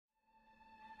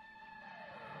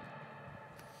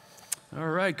All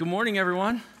right, good morning,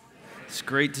 everyone. It's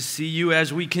great to see you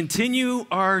as we continue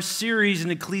our series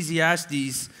in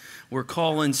Ecclesiastes we're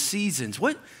calling Seasons.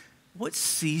 What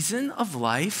season of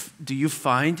life do you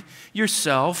find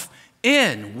yourself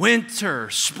in? Winter,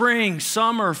 spring,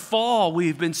 summer, fall.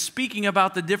 We've been speaking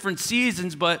about the different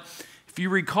seasons, but if you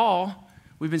recall,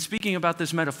 we've been speaking about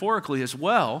this metaphorically as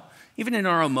well, even in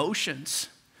our emotions.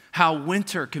 How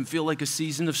winter can feel like a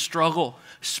season of struggle,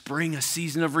 spring a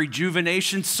season of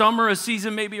rejuvenation, summer a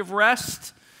season maybe of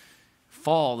rest,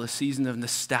 fall a season of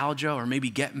nostalgia or maybe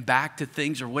getting back to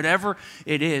things or whatever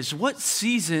it is. What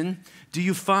season do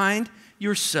you find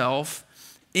yourself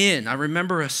in? I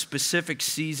remember a specific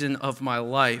season of my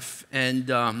life,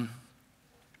 and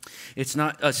it's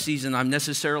not a season I'm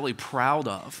necessarily proud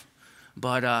of,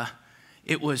 but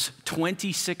it was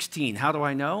 2016. How do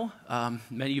I know?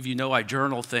 Many of you know I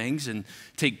journal things and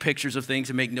take pictures of things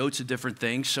and make notes of different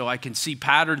things so I can see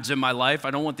patterns in my life.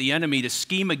 I don't want the enemy to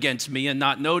scheme against me and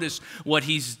not notice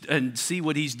and see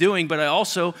what he's doing, but I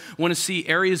also want to see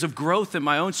areas of growth in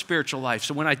my own spiritual life.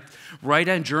 So when I write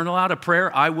and journal out a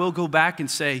prayer, I will go back and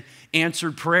say,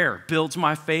 answered prayer builds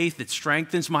my faith, it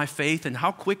strengthens my faith, and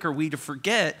how quick are we to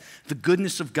forget the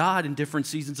goodness of God in different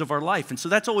seasons of our life? And so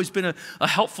that's always been a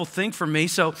helpful thing for me.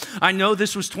 So I know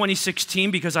this was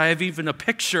 2016 because I have even a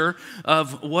picture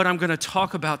of what I'm going to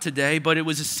talk about today, but it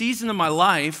was a season of my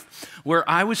life where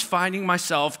I was finding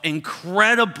myself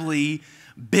incredibly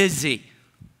busy.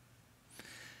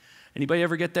 Anybody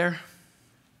ever get there?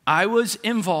 I was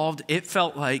involved, it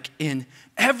felt like, in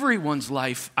everyone's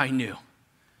life I knew.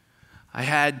 I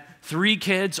had 3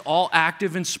 kids, all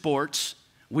active in sports.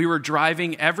 We were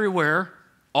driving everywhere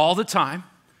all the time.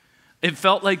 It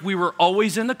felt like we were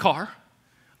always in the car,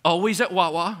 always at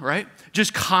Wawa, right?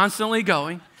 Just constantly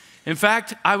going. In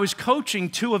fact, I was coaching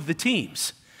 2 of the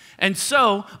teams. And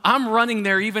so I'm running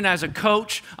there even as a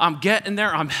coach. I'm getting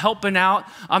there. I'm helping out.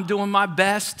 I'm doing my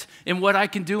best in what I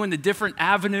can do in the different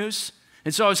avenues.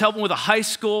 And so I was helping with a high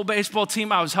school baseball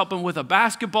team. I was helping with a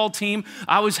basketball team.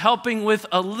 I was helping with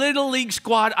a little league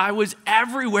squad. I was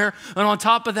everywhere. And on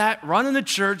top of that, running the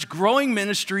church, growing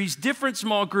ministries, different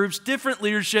small groups, different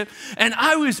leadership. And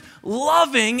I was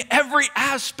loving every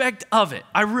aspect of it.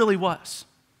 I really was.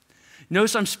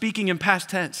 Notice I'm speaking in past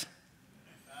tense.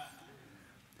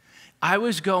 I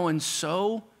was going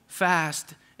so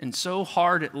fast and so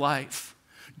hard at life,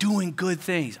 doing good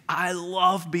things. I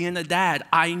love being a dad.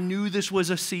 I knew this was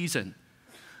a season.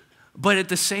 But at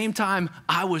the same time,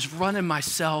 I was running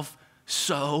myself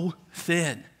so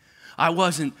thin. I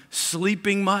wasn't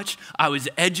sleeping much. I was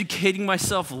educating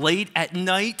myself late at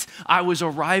night. I was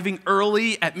arriving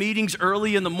early at meetings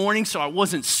early in the morning, so I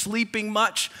wasn't sleeping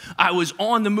much. I was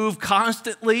on the move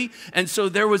constantly, and so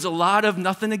there was a lot of,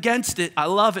 nothing against it, I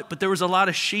love it, but there was a lot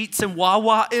of sheets and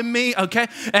Wawa in me, okay?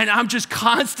 And I'm just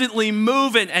constantly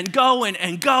moving and going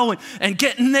and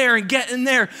getting there and getting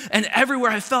there. And everywhere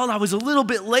I felt I was a little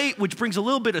bit late, which brings a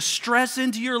little bit of stress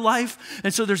into your life.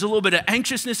 And so there's a little bit of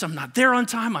anxiousness. I'm not there on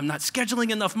time. I'm not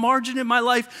scheduling enough margin in my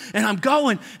life, and I'm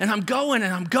going, and I'm going,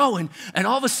 and I'm going, and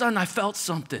all of a sudden I felt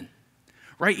something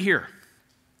right here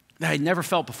that I'd never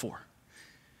felt before.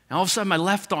 And all of a sudden my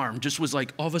left arm just was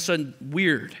like all of a sudden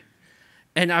weird.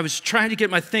 And I was trying to get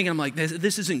my thing, and I'm like,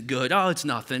 this isn't good. Oh, it's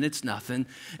nothing.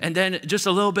 And then just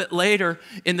a little bit later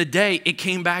in the day, it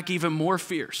came back even more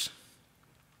fierce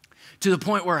to the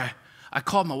point where I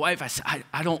called my wife. I said,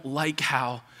 I don't like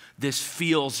how this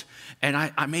feels. And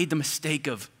I made the mistake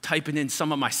of typing in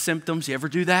some of my symptoms. You ever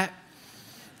do that?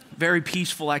 Very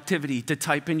peaceful activity to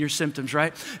type in your symptoms,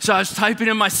 right? So I was typing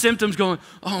in my symptoms going,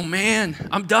 oh man,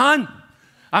 I'm done.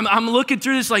 I'm looking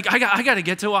through this like, I got to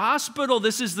get to a hospital.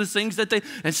 This is the things that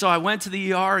and so I went to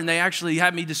the ER and they actually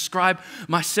had me describe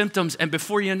my symptoms. And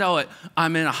before you know it,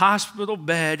 I'm in a hospital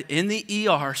bed in the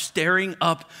ER staring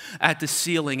up at the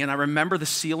ceiling. And I remember the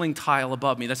ceiling tile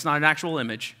above me. That's not an actual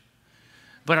image.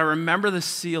 But I remember the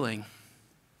ceiling.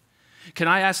 Can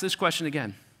I ask this question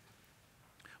again?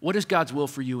 What is God's will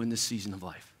for you in this season of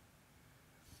life?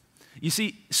 You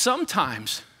see,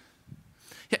 sometimes,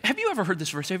 have you ever heard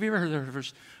this verse? Have you ever heard that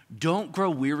verse? Don't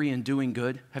grow weary in doing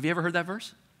good. Have you ever heard that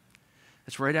verse?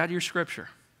 That's right out of your scripture.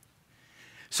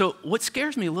 So what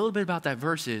scares me a little bit about that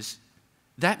verse is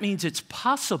that means it's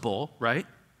possible, right,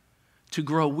 to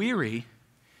grow weary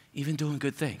even doing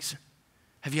good things.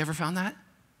 Have you ever found that?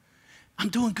 I'm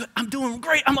doing good. I'm doing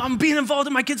great. I'm being involved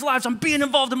in my kids' lives. I'm being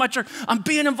involved in my church. I'm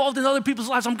being involved in other people's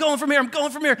lives. I'm going from here. I'm going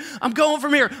from here. I'm going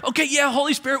from here. Okay, yeah,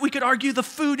 Holy Spirit, we could argue the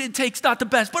food intake's not the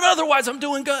best, but otherwise I'm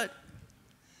doing good.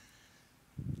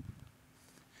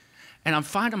 And I'm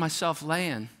finding myself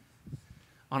laying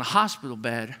on a hospital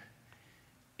bed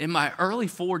in my early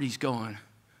 40s going,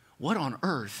 what on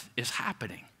earth is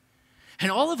happening?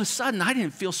 And all of a sudden, I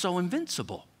didn't feel so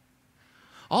invincible.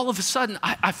 All of a sudden,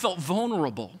 I felt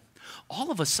vulnerable.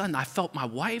 All of a sudden, I felt my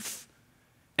wife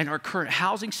and our current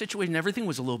housing situation, everything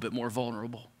was a little bit more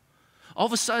vulnerable. All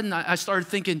of a sudden, I started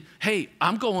thinking, hey,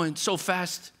 I'm going so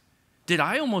fast. Did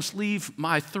I almost leave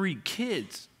my 3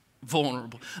 kids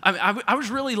vulnerable? I was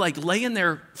really like laying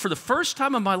there for the first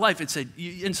time in my life. It said,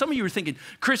 and some of you were thinking,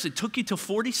 Chris, it took you till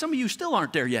 40. Some of you still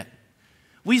aren't there yet.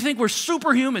 We think we're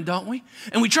superhuman, don't we?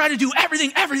 And we try to do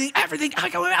everything. I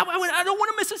don't want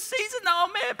to miss a season.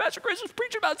 Oh, man, Pastor Chris was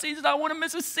preaching about seasons. I don't want to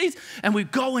miss a season. And we're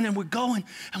going, and we're going,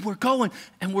 and we're going,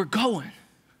 and we're going.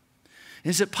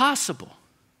 Is it possible?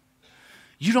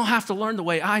 You don't have to learn the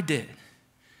way I did,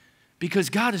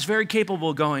 because God is very capable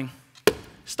of going,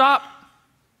 stop.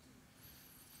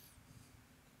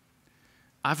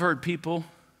 I've heard people,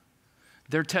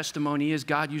 their testimony is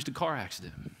God used a car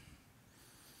accident.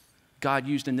 God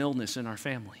used an illness in our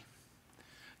family.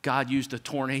 God used a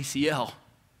torn ACL.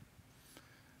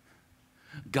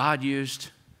 God used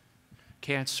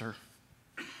cancer.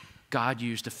 God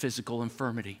used a physical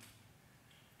infirmity.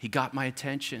 He got my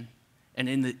attention. And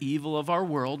in the evil of our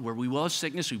world, where we will have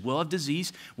sickness, we will have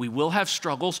disease, we will have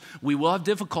struggles, we will have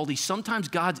difficulties, sometimes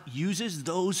God uses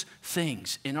those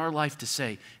things in our life to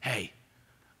say, hey,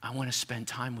 I want to spend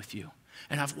time with you.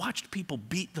 And I've watched people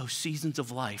beat those seasons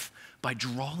of life by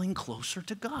drawing closer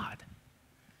to God.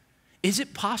 Is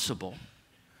it possible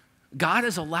God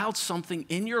has allowed something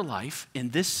in your life in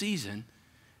this season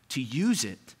to use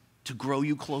it to grow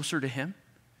you closer to Him?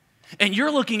 And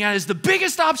you're looking at it as the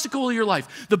biggest obstacle of your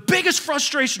life, the biggest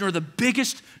frustration or the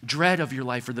biggest dread of your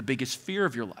life or the biggest fear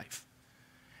of your life.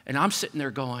 And I'm sitting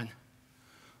there going,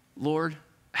 Lord,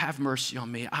 have mercy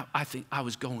on me. I think I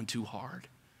was going too hard.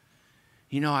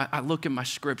 You know, I look at my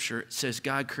scripture. It says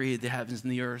God created the heavens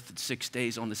and the earth in 6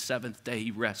 days. On the 7th day,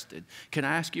 He rested. Can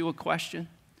I ask you a question?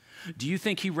 Do you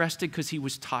think He rested because He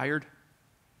was tired?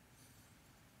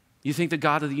 You think the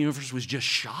God of the universe was just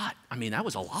shot? I mean, that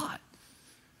was a lot.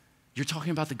 You're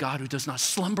talking about the God who does not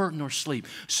slumber nor sleep.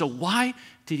 So why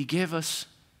did He give us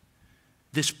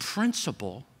this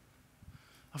principle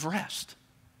of rest?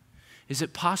 Is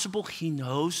it possible He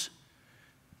knows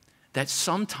that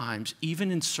sometimes,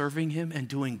 even in serving Him and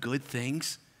doing good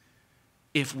things,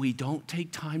 if we don't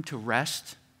take time to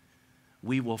rest,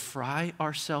 we will fry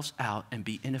ourselves out and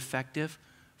be ineffective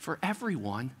for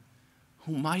everyone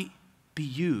who might be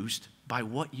used by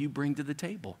what you bring to the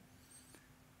table?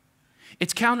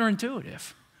 It's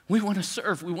counterintuitive. We want to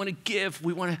serve. We want to give.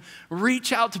 We want to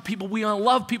reach out to people. We want to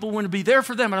love people. We want to be there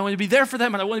for them. And I want to be there for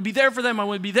them. And I want to be there for them. I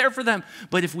want to be there for them.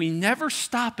 But if we never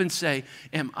stop and say,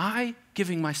 am I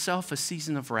giving myself a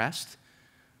season of rest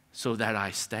so that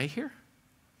I stay here?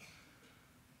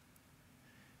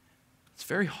 It's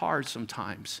very hard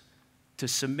sometimes to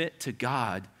submit to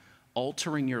God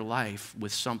altering your life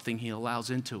with something He allows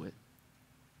into it.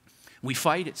 We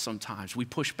fight it sometimes. We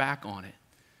push back on it.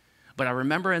 But I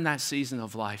remember in that season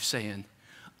of life saying,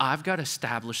 I've got to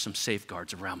establish some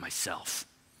safeguards around myself.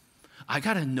 I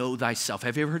got to know thyself.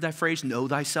 Have you ever heard that phrase, know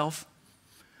thyself?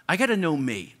 I got to know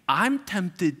me. I'm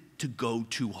tempted to go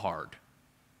too hard.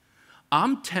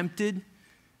 I'm tempted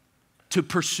to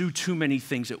pursue too many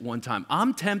things at one time.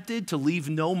 I'm tempted to leave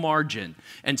no margin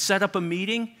and set up a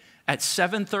meeting at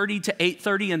 7:30 to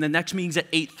 8:30 and the next meeting's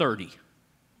at 8:30.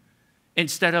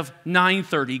 Instead of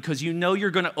 9:30, because you know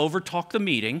you're going to overtalk the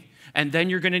meeting, and then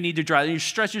you're going to need to drive, and you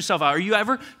stress yourself out. Are you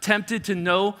ever tempted to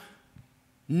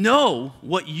know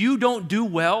what you don't do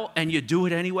well, and you do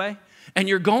it anyway? And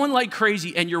you're going like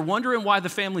crazy, and you're wondering why the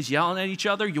family's yelling at each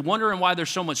other. You're wondering why there's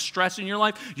so much stress in your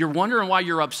life. You're wondering why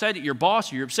you're upset at your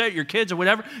boss, or you're upset at your kids, or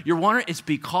whatever. You're wondering, it's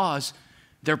because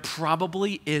there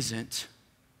probably isn't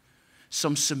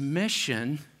some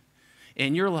submission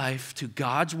in your life to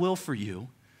God's will for you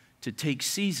to take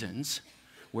seasons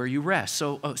where you rest.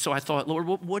 So I thought, Lord,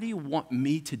 what do you want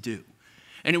me to do?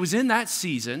 And it was in that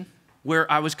season where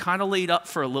I was kind of laid up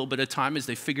for a little bit of time as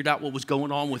they figured out what was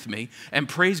going on with me. And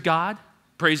praise God,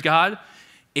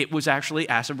 it was actually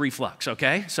acid reflux,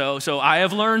 okay? So I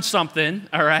have learned something,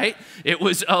 all right? It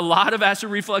was a lot of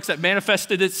acid reflux that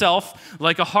manifested itself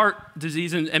like a heart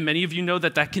disease, and many of you know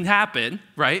that can happen,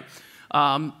 right?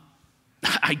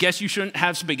 I guess you shouldn't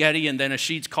have spaghetti and then a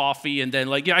Sheetz coffee and then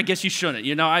I guess you shouldn't,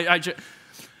 you know.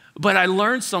 But I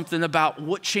learned something about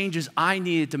what changes I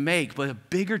needed to make. But a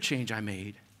bigger change I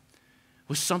made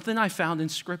was something I found in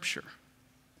Scripture.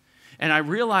 And I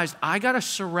realized I got to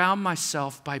surround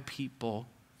myself by people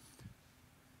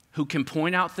who can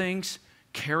point out things,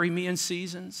 carry me in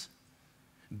seasons,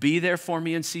 be there for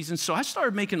me in seasons. So I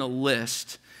started making a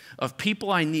list of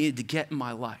people I needed to get in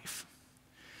my life.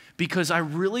 because I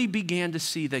really began to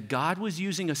see that God was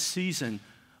using a season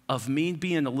of me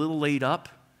being a little laid up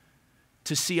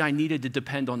to see I needed to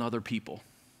depend on other people.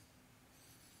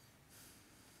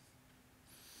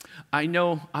 I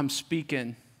know I'm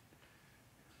speaking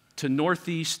to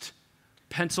Northeast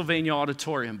Pennsylvania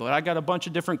auditorium, but I got a bunch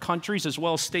of different countries as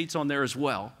well as states on there as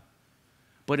well.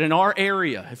 But in our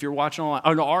area, if you're watching online,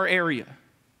 in our area,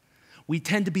 we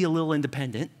tend to be a little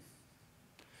independent.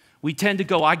 We tend to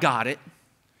go, I got it.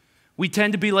 We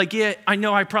tend to be like, yeah, I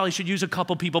know I probably should use a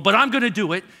couple people, but I'm going to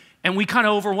do it. And we kind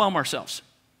of overwhelm ourselves.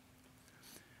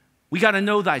 We got to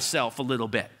know thyself a little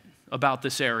bit about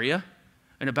this area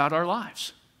and about our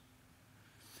lives.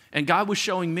 And God was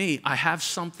showing me, I have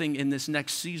something in this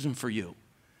next season for you,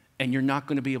 and you're not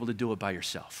going to be able to do it by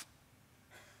yourself.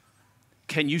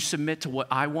 Can you submit to what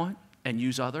I want and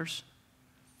use others?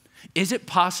 Is it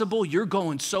possible you're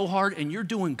going so hard and you're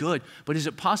doing good, but is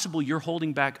it possible you're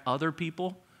holding back other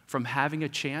people from having a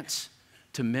chance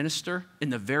to minister in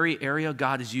the very area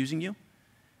God is using you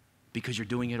because you're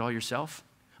doing it all yourself?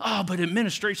 Oh, but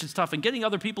administration's tough and getting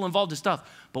other people involved is tough.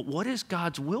 But what is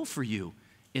God's will for you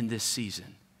in this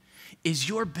season? Is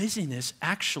your busyness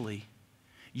actually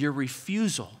your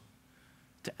refusal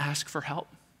to ask for help?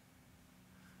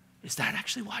 Is that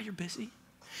actually why you're busy?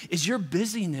 Is your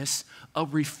busyness a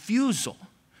refusal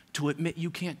to admit you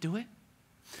can't do it?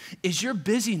 Is your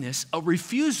busyness a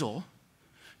refusal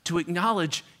to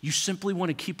acknowledge you simply want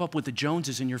to keep up with the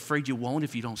Joneses and you're afraid you won't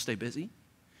if you don't stay busy?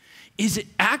 Is it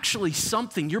actually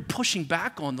something you're pushing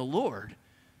back on the Lord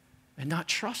and not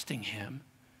trusting Him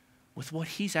with what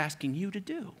He's asking you to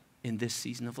do in this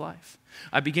season of life?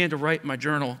 I began to write in my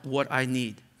journal what I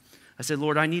need. I said,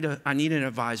 Lord, I need an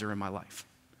advisor in my life.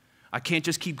 I can't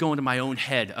just keep going to my own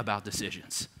head about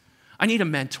decisions. I need a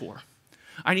mentor.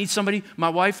 I need somebody, my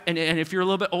wife, and if you're a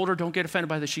little bit older, don't get offended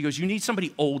by this. She goes, you need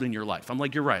somebody old in your life. I'm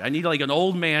like, you're right. I need like an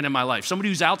old man in my life, somebody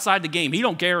who's outside the game. He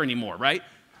don't care anymore, right?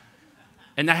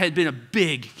 And that had been a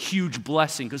big, huge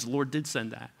blessing because the Lord did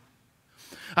send that.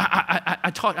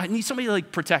 I need somebody to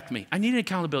like protect me. I need an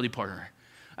accountability partner.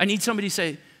 I need somebody to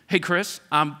say, hey, Chris,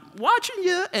 I'm watching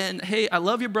you, and hey, I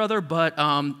love you, brother, but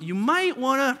you might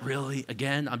want to, really,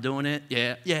 again, I'm doing it,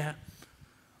 yeah.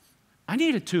 I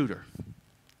need a tutor.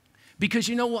 Because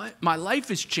you know what? My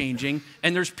life is changing,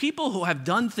 and there's people who have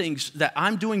done things that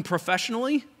I'm doing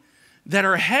professionally that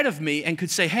are ahead of me and could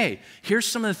say, hey, here's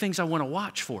some of the things I want to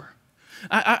watch for.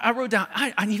 I wrote down,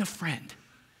 I need a friend.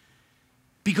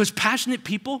 Because passionate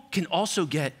people can also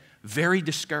get very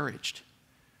discouraged.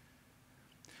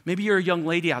 Maybe you're a young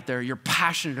lady out there, you're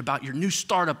passionate about your new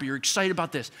startup, or you're excited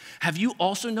about this. Have you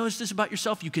also noticed this about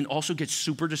yourself? You can also get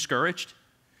super discouraged.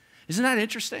 Isn't that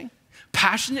interesting?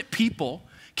 Passionate people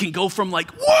can go from like,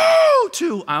 whoa,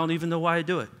 to, I don't even know why I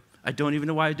do it. I don't even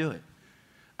know why I do it.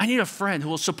 I need a friend who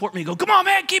will support me and go, come on,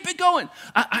 man, keep it going.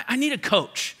 I need a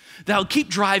coach that'll keep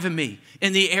driving me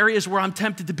in the areas where I'm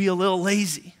tempted to be a little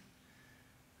lazy.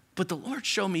 But the Lord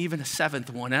showed me even a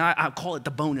seventh one, and I'll call it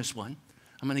the bonus one.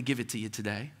 I'm going to give it to you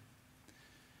today.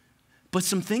 But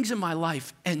some things in my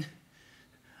life, and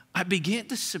I began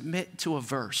to submit to a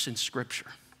verse in Scripture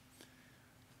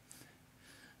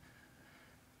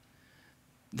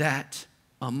that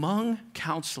among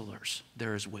counselors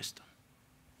there is wisdom.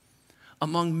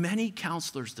 Among many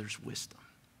counselors there's wisdom.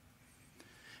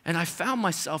 And I found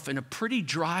myself in a pretty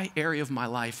dry area of my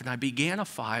life, and I began a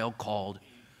file called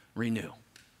Renew.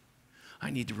 I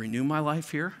need to renew my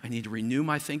life here. I need to renew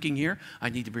my thinking here. I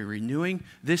need to be renewing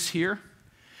this here.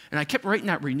 And I kept writing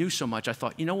that renew so much, I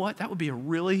thought, you know what? That would be a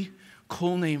really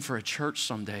cool name for a church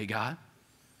someday, God.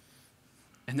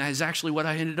 And that is actually what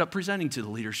I ended up presenting to the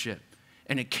leadership.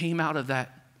 And it came out of that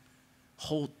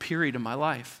whole period of my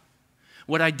life.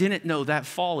 What I didn't know that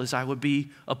fall is I would be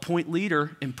a point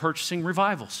leader in purchasing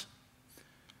revivals.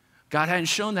 God hadn't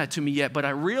shown that to me yet, but I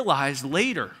realized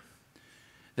later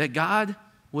that God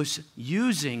was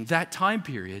using that time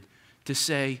period to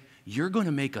say, you're going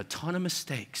to make a ton of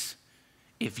mistakes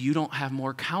if you don't have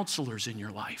more counselors in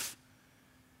your life.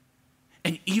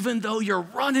 And even though you're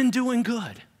running doing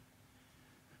good,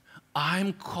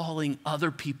 I'm calling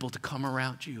other people to come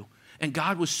around you. And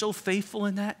God was so faithful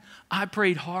in that. I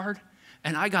prayed hard,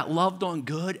 and I got loved on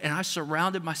good, and I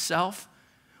surrounded myself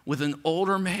with an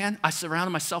older man. I surrounded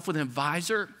myself with an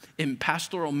advisor in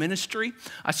pastoral ministry.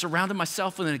 I surrounded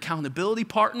myself with an accountability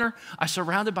partner. I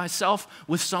surrounded myself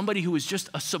with somebody who was just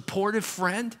a supportive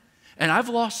friend. And I've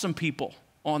lost some people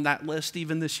on that list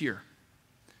even this year.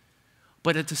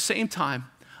 But at the same time,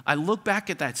 I look back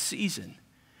at that season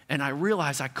and I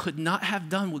realize I could not have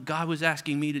done what God was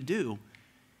asking me to do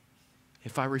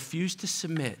if I refused to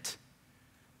submit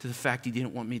to the fact He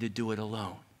didn't want me to do it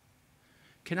alone.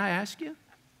 can I ask you?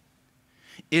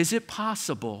 Is it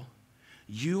possible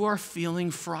you are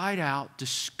feeling fried out,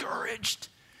 discouraged,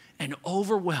 and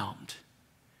overwhelmed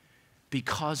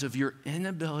because of your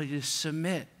inability to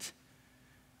submit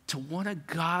to one of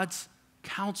God's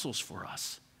counsels for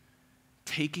us,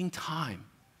 taking time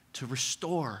to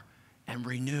restore and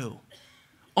renew?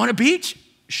 On a beach?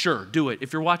 Sure, do it.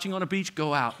 If you're watching on a beach,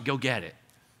 go out, go get it.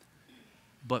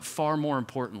 But far more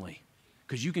importantly,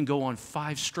 because you can go on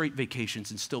 5 straight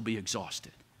vacations and still be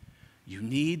exhausted, you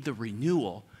need the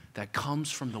renewal that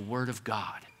comes from the Word of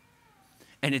God.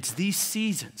 And it's these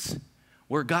seasons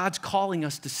where God's calling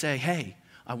us to say, hey,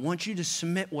 I want you to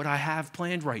submit what I have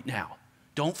planned right now.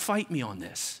 Don't fight me on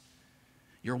this.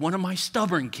 You're one of my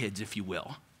stubborn kids, if you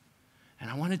will, and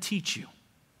I want to teach you.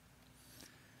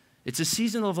 It's a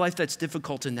season of life that's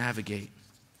difficult to navigate,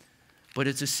 but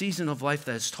it's a season of life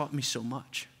that has taught me so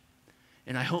much.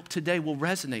 And I hope today will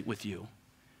resonate with you,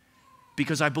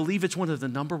 because I believe it's one of the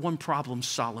number one problems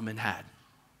Solomon had.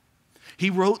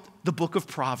 He wrote the book of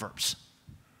Proverbs,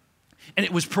 and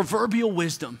it was proverbial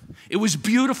wisdom. It was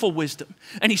beautiful wisdom.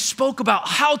 And he spoke about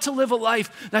how to live a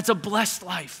life that's a blessed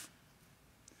life.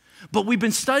 But we've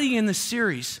been studying in this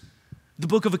series the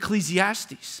book of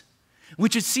Ecclesiastes,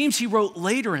 which it seems he wrote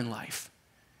later in life.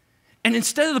 And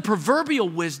instead of the proverbial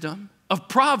wisdom of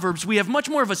Proverbs, we have much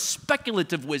more of a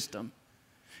speculative wisdom.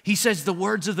 He says the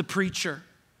words of the preacher,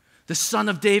 the son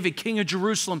of David, king of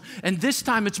Jerusalem. And this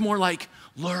time it's more like,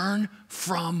 learn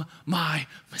from my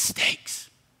mistakes.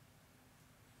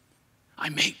 I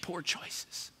make poor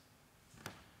choices.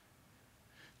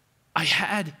 I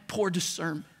had poor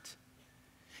discernment.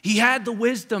 He had the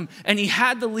wisdom and he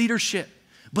had the leadership,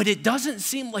 but it doesn't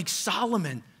seem like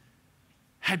Solomon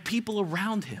had people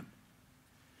around him.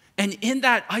 And in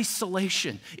that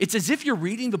isolation, it's as if you're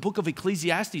reading the book of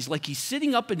Ecclesiastes like he's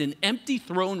sitting up in an empty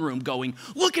throne room going,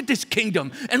 look at this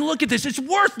kingdom and look at this. It's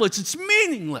worthless. It's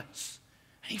meaningless.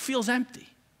 And he feels empty.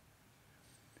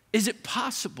 Is it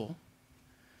possible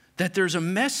that there's a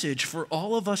message for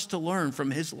all of us to learn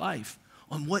from his life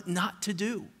on what not to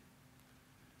do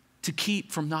to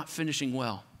keep from not finishing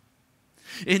well?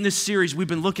 In this series, we've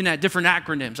been looking at different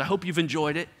acronyms. I hope you've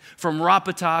enjoyed it. From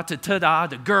Rapata to Tada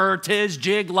to Ger, Tiz,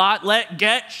 Jig, Lot, Let,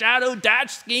 Get, Shadow,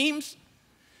 Dash schemes.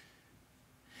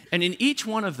 And in each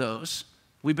one of those,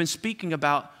 we've been speaking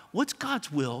about what's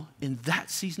God's will in that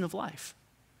season of life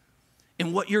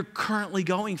and what you're currently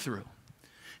going through.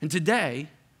 And today,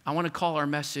 I want to call our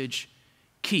message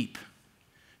Keep,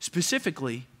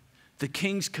 specifically the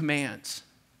king's commands.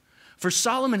 For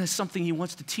Solomon has something he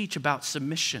wants to teach about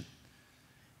submission.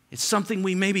 It's something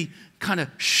we maybe kind of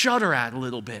shudder at a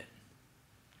little bit.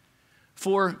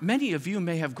 For many of you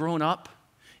may have grown up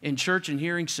in church and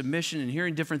hearing submission and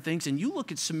hearing different things, and you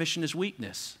look at submission as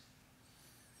weakness.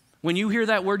 When you hear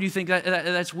that word, you think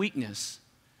that's weakness.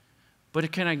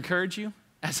 But can I encourage you?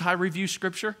 As I review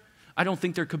Scripture, I don't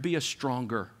think there could be a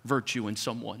stronger virtue in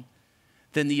someone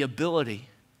than the ability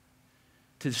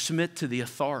to submit to the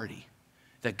authority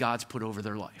that God's put over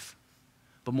their life.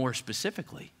 But more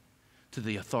specifically, to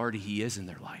the authority he is in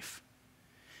their life.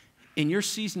 In your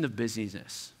season of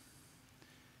busyness,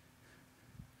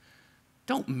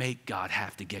 don't make God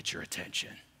have to get your attention.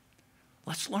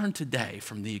 Let's learn today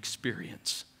from the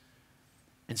experience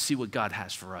and see what God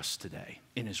has for us today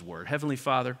in his word. Heavenly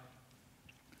Father,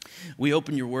 we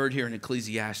open your word here in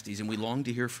Ecclesiastes and we long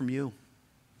to hear from you.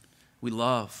 We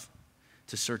love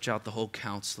to search out the whole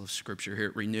counsel of Scripture here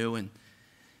at Renew, and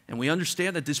we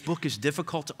understand that this book is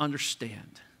difficult to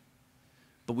understand.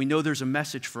 But we know there's a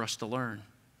message for us to learn.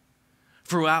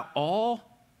 Throughout all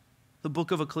the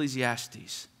book of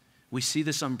Ecclesiastes, we see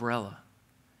this umbrella.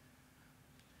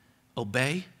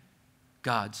 Obey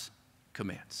God's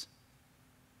commands,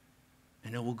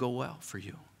 and it will go well for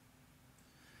you.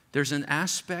 There's an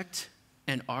aspect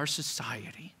in our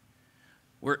society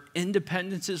where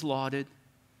independence is lauded,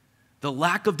 the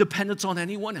lack of dependence on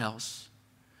anyone else,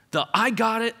 the I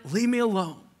got it, leave me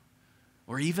alone,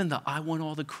 or even the I want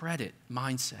all the credit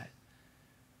mindset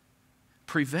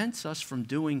prevents us from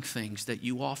doing things that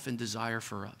you often desire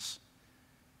for us.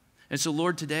 And so,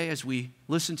 Lord, today as we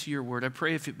listen to your word, I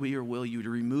pray if it be your will, you to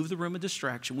remove the room of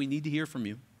distraction. We need to hear from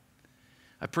you.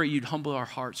 I pray you'd humble our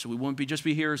hearts so we won't just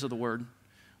be hearers of the word.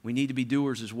 We need to be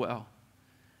doers as well.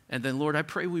 And then, Lord, I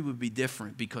pray we would be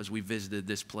different because we visited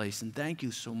this place. And thank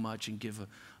you so much, and give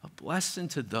a blessing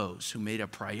to those who made a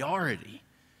priority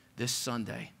this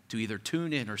Sunday to either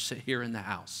tune in or sit here in the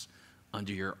house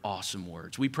under your awesome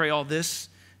words. We pray all this,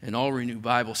 and all Renew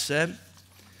Bible said,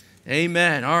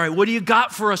 Amen. All right, what do you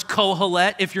got for us,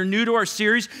 Kohelet? If you're new to our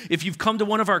series, if you've come to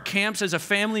one of our camps as a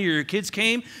family or your kids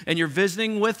came and you're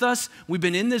visiting with us, we've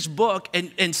been in this book,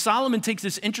 and Solomon takes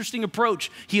this interesting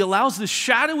approach. He allows this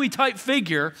shadowy type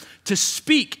figure to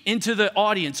speak into the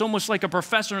audience, almost like a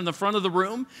professor in the front of the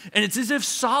room, and it's as if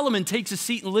Solomon takes a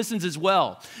seat and listens as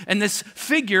well. And this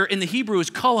figure in the Hebrew is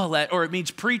Kohelet, or it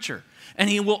means preacher. And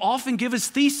he will often give his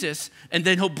thesis, and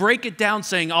then he'll break it down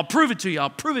saying, I'll prove it to you, I'll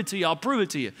prove it to you, I'll prove it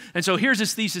to you. And so here's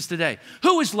his thesis today.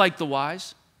 Who is like the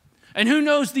wise? And who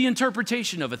knows the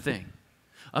interpretation of a thing?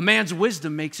 A man's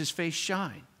wisdom makes his face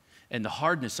shine, and the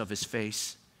hardness of his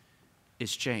face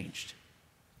is changed.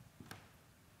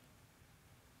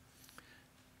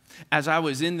 As I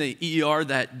was in the ER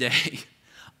that day,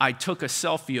 I took a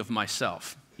selfie of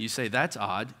myself. You say, that's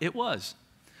odd. It was.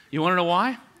 You want to know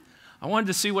why? I wanted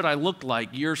to see what I looked like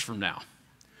years from now.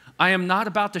 I am not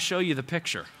about to show you the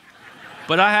picture,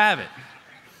 but I have it.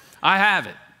 I have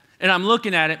it. And I'm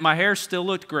looking at it. My hair still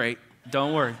looked great.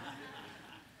 Don't worry.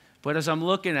 But as I'm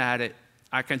looking at it,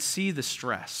 I can see the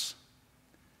stress.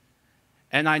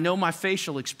 And I know my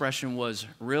facial expression was,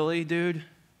 really, dude?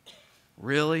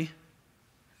 Really?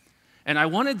 And I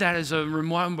wanted that as a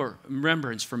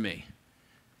remembrance for me.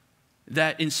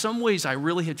 That in some ways I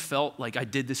really had felt like I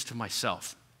did this to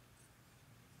myself.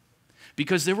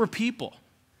 Because there were people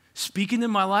speaking in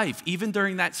my life, even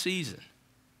during that season,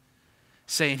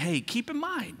 saying, hey, keep in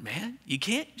mind, man, you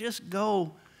can't just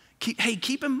go,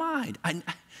 keep in mind,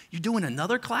 you're doing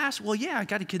another class? Well, yeah, I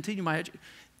got to continue my education.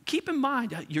 Keep in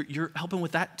mind, you're helping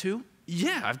with that too?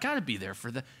 Yeah, I've got to be there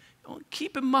for that.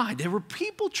 Keep in mind, there were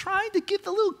people trying to give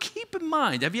the little keep in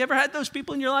mind. Have you ever had those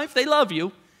people in your life? They love you.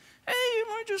 Hey,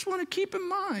 I just want to keep in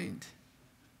mind.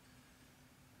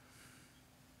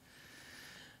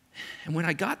 And when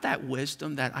I got that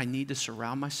wisdom that I need to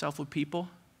surround myself with people,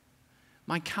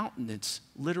 my countenance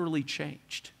literally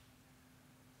changed.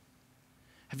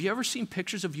 Have you ever seen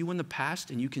pictures of you in the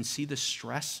past and you can see the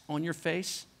stress on your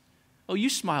face? Oh, you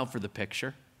smiled for the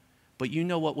picture, but you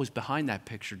know what was behind that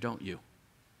picture, don't you?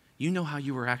 You know how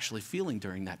you were actually feeling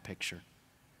during that picture.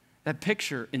 That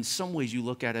picture, in some ways, you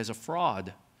look at as a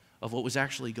fraud of what was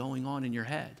actually going on in your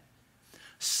head.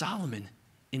 Solomon,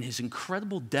 in his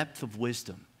incredible depth of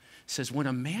wisdom, says when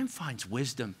a man finds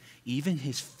wisdom, even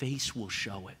his face will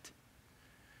show it.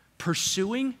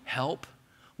 Pursuing help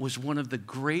was one of the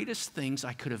greatest things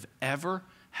I could have ever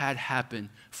had happen,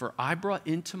 for I brought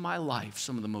into my life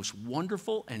some of the most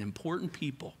wonderful and important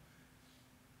people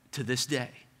to this day.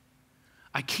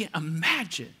 I can't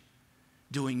imagine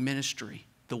doing ministry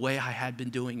the way I had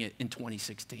been doing it in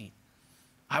 2016.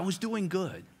 I was doing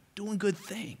good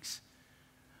things,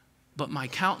 but my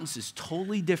countenance is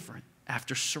totally different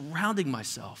after surrounding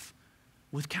myself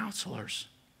with counselors.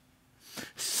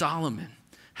 Solomon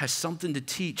has something to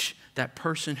teach that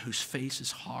person whose face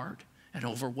is hard and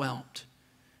overwhelmed.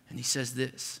 And he says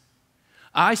this,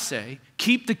 I say,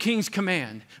 keep the king's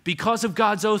command because of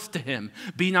God's oath to him.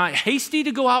 Be not hasty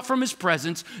to go out from his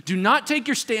presence. Do not take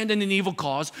your stand in an evil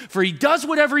cause, for he does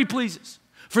whatever he pleases.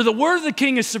 For the word of the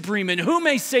king is supreme, and who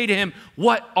may say to him,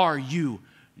 what are you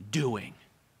doing?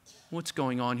 What's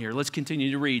going on here? Let's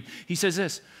continue to read. He says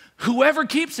this, whoever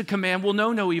keeps the command will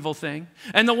know no evil thing,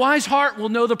 and the wise heart will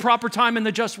know the proper time and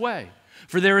the just way.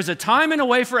 For there is a time and a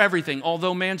way for everything,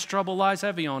 although man's trouble lies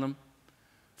heavy on him.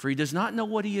 For he does not know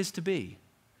what he is to be,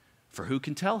 for who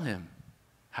can tell him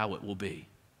how it will be?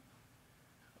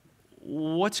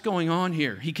 What's going on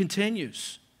here? He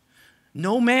continues,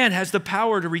 no man has the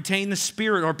power to retain the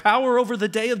spirit or power over the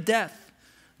day of death.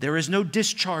 There is no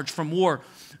discharge from war,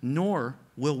 nor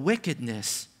will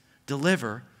wickedness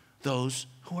deliver those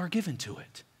who are given to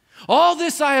it. All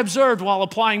this I observed while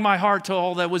applying my heart to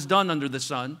all that was done under the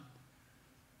sun.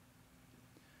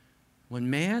 When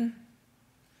man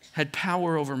had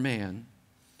power over man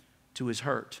to his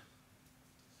hurt,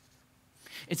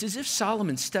 it's as if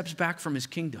Solomon steps back from his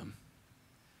kingdom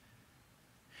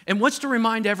and wants to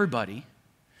remind everybody,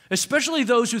 especially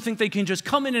those who think they can just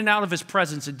come in and out of his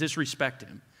presence and disrespect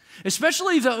him,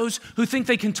 especially those who think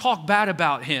they can talk bad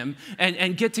about him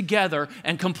and get together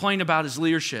and complain about his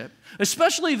leadership,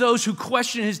 especially those who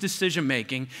question his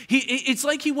decision-making. It's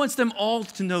like he wants them all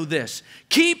to know this.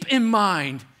 Keep in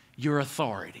mind your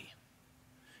authority.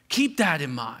 Keep that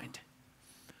in mind.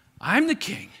 I'm the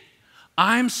king.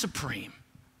 I'm supreme.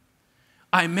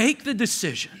 I make the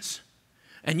decisions.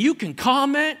 And you can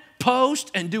comment,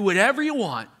 post, and do whatever you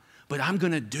want, but I'm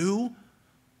going to do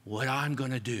what I'm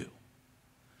going to do.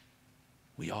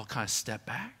 We all kind of step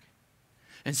back.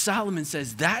 And Solomon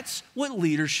says that's what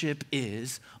leadership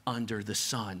is under the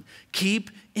sun. Keep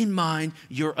in mind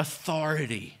your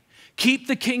authority. Keep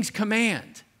the king's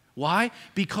command. Why?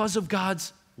 Because of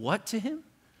God's what to him?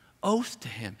 Oath to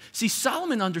him. See,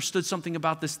 Solomon understood something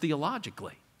about this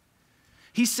theologically.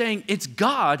 He's saying, it's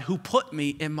God who put me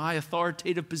in my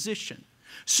authoritative position.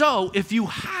 So if you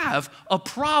have a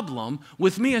problem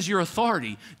with me as your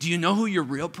authority, do you know who your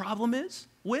real problem is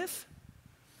with?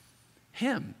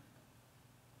 Him.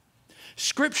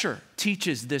 Scripture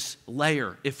teaches this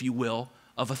layer, if you will,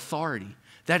 of authority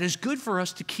that is good for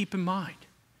us to keep in mind.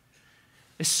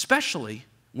 Especially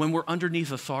when we're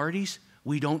underneath authorities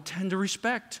we don't tend to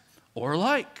respect or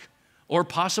like or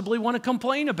possibly want to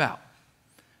complain about.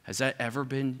 Has that ever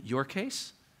been your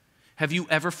case? Have you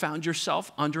ever found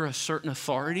yourself under a certain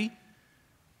authority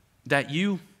that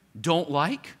you don't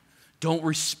like, don't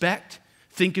respect,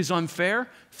 think is unfair,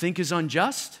 think is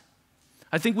unjust?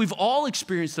 I think we've all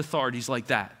experienced authorities like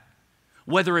that,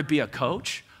 whether it be a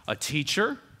coach, a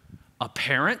teacher, a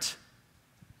parent,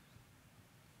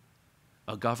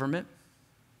 a government.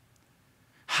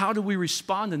 How do we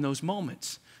respond in those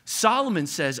moments? Solomon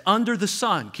says, under the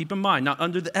sun, keep in mind, not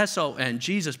under the S-O-N,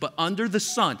 Jesus, but under the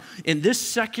sun, in this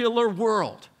secular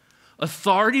world,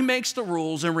 authority makes the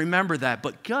rules, and remember that,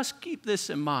 but just keep this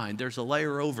in mind. There's a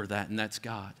layer over that, and that's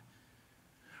God.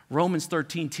 Romans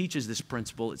 13 teaches this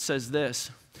principle. It says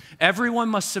this, everyone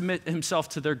must submit himself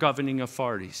to their governing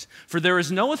authorities, for there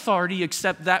is no authority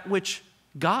except that which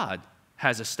God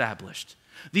has established.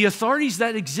 The authorities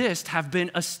that exist have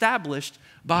been established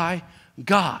by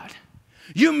God.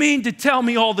 You mean to tell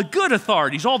me all the good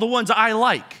authorities, all the ones I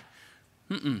like?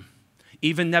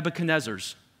 Even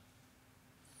Nebuchadnezzar's,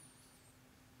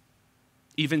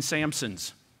 even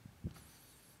Samson's,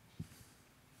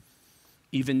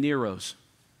 even Nero's.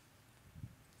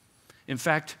 In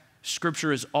fact,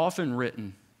 Scripture is often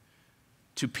written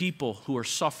to people who are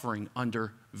suffering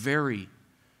under very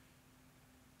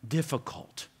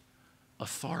difficult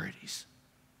authorities.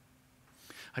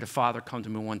 I had a father come to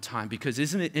me one time because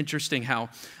isn't it interesting how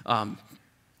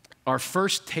our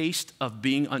first taste of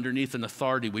being underneath an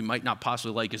authority we might not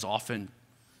possibly like is often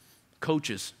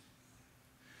coaches.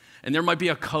 And there might be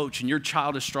a coach and your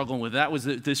child is struggling with it. That was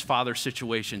this father's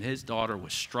situation. His daughter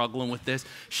was struggling with this.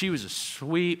 She was a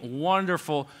sweet,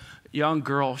 wonderful young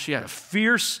girl. She had a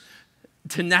fierce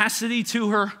tenacity to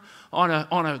her on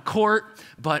a court,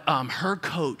 but her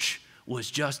coach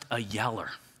was just a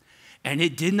yeller. And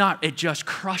it just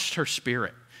crushed her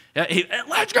spirit.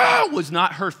 Let's go was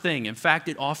not her thing. In fact,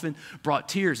 it often brought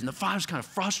tears. And the father's kind of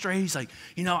frustrated. He's like,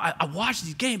 I watch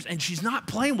these games and she's not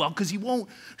playing well because he won't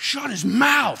shut his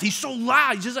mouth. He's so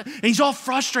loud. And he's all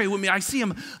frustrated with me. I see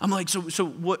him. I'm like, so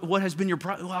what has been your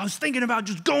problem? Well, I was thinking about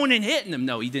just going and hitting him.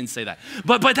 No, he didn't say that.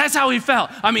 But that's how he felt.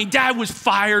 I mean, dad was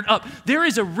fired up. There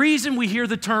is a reason we hear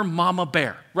the term mama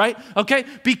bear, right? Okay?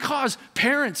 Because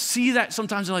parents see that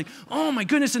sometimes they're like, oh my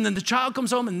goodness. And then the child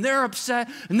comes home and they're upset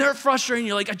and they're frustrated. And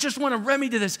you're like, I just want to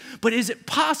remedy this. But is it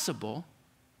possible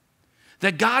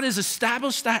that God has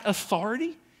established that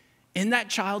authority in that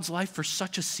child's life for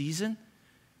such a season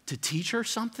to teach her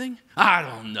something? I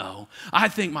don't know. I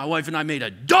think my wife and I made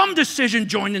a dumb decision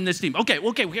joining this team. Okay,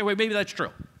 wait, maybe that's true.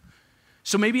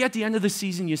 So maybe at the end of the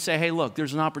season you say, hey, look,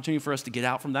 there's an opportunity for us to get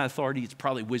out from that authority. It's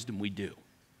probably wisdom we do.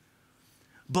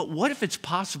 But what if it's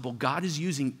possible God is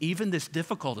using even this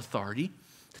difficult authority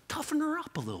to toughen her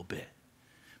up a little bit?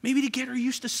 Maybe to get her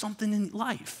used to something in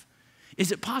life.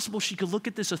 Is it possible she could look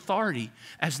at this authority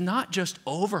as not just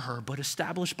over her, but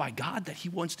established by God, that he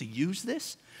wants to use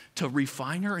this to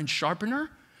refine her and sharpen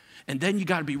her? And then you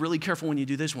got to be really careful when you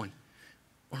do this one.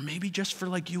 Or maybe just for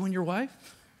like you and your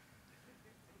wife,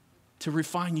 to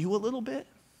refine you a little bit.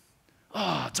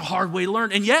 Oh, it's a hard way to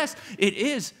learn. And yes, it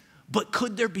is. But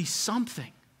could there be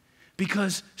something?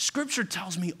 Because Scripture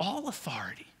tells me all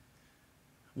authority,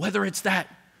 whether it's that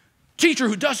teacher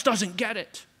who doesn't get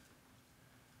it,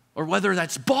 or whether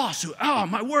that's boss who, oh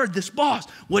my word, this boss,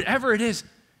 whatever it is,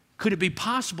 could it be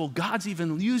possible God's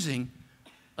even using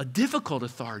a difficult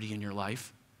authority in your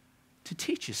life to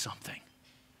teach you something,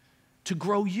 to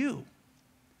grow you,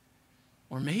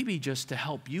 or maybe just to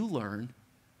help you learn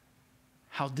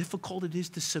how difficult it is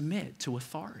to submit to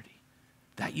authority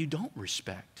that you don't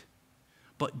respect,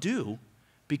 but do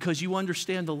because you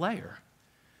understand the layer.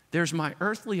 There's my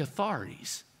earthly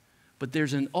authorities, but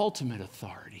there's an ultimate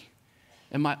authority.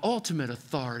 And my ultimate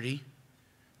authority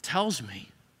tells me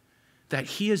that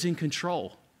he is in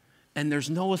control and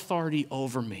there's no authority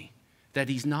over me, that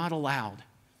he's not allowed,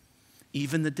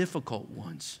 even the difficult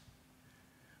ones.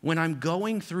 When I'm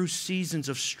going through seasons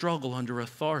of struggle under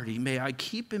authority, may I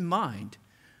keep in mind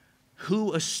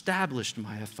who established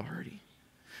my authority.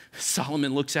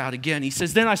 Solomon looks out again. He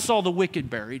says, then I saw the wicked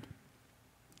buried,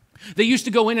 They used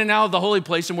to go in and out of the holy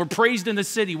place and were praised in the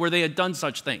city where they had done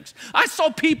such things. I saw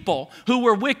people who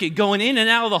were wicked going in and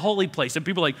out of the holy place, and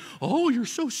people were like, oh, you're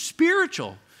so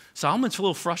spiritual. Solomon's a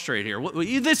little frustrated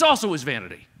here. This also was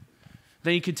vanity.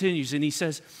 Then he continues and he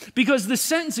says, because the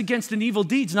sentence against an evil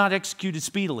deed is not executed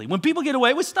speedily. When people get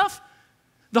away with stuff,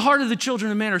 the heart of the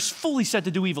children of man is fully set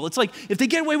to do evil. It's like if they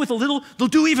get away with a little, they'll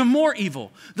do even more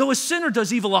evil. Though a sinner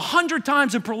does evil 100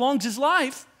 times and prolongs his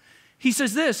life, he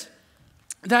says this,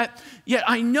 that yet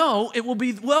I know it will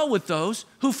be well with those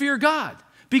who fear God,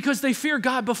 because they fear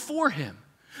God before him.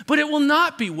 But it will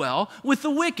not be well with the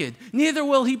wicked, neither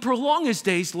will he prolong his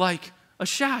days like a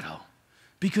shadow,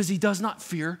 because he does not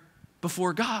fear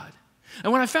before God.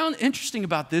 And what I found interesting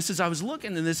about this is I was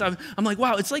looking at this, I'm like,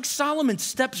 wow, it's like Solomon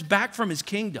steps back from his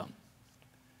kingdom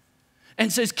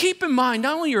and says, keep in mind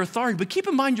not only your authority, but keep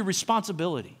in mind your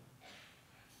responsibility.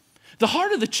 The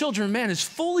heart of the children of man is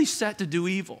fully set to do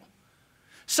evil.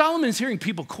 Solomon's hearing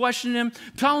people question him.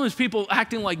 Solomon's people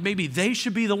acting like maybe they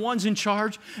should be the ones in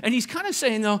charge. And he's kind of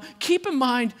saying, no, keep in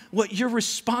mind what your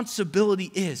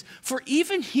responsibility is. For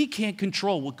even he can't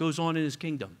control what goes on in his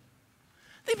kingdom.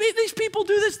 These people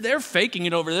do this. They're faking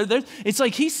it over there. It's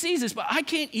like he sees this, but I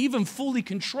can't even fully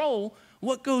control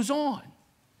what goes on.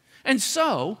 And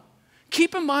so,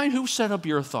 keep in mind who set up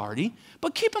your authority,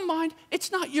 but keep in mind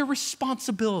it's not your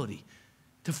responsibility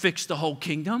to fix the whole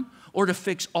kingdom or to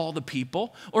fix all the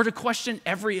people or to question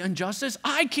every injustice.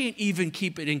 I can't even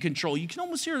keep it in control. You can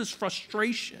almost hear this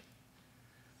frustration.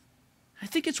 I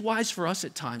think it's wise for us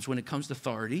at times when it comes to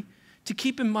authority to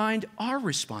keep in mind our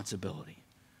responsibility.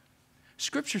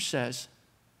 Scripture says,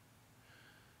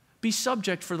 be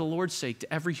subject for the Lord's sake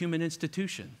to every human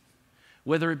institution,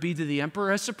 whether it be to the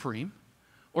emperor as supreme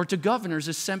or to governors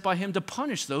as sent by him to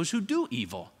punish those who do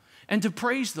evil and to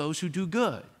praise those who do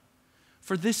good.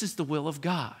 For this is the will of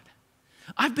God.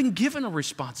 I've been given a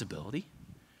responsibility,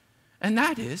 and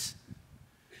that is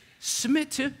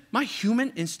submit to my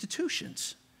human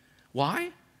institutions. Why?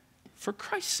 For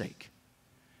Christ's sake,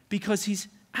 because he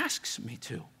asks me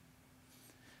to.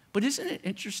 But isn't it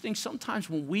interesting, sometimes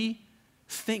when we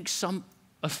think some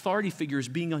authority figure is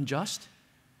being unjust,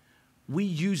 we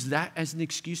use that as an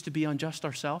excuse to be unjust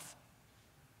ourselves?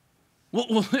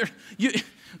 Well,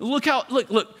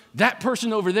 look, that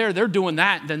person over there, they're doing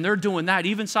that, then they're doing that.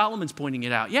 Even Solomon's pointing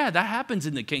it out. Yeah, that happens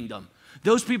in the kingdom.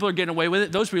 Those people are getting away with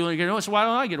it. Those people are getting away with it, so why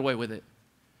don't I get away with it?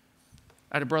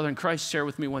 I had a brother in Christ share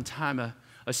with me one time a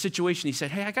situation. He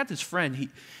said, hey, I got this friend.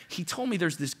 He told me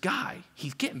there's this guy.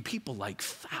 He's getting people like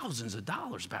thousands of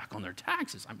dollars back on their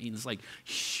taxes. I mean, it's like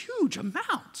huge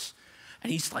amounts. And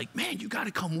he's like, man, you got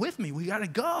to come with me. We got to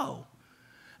go.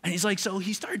 And he's like, so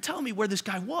he started telling me where this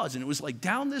guy was. And it was like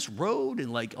down this road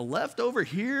and like a left over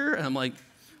here. And I'm like,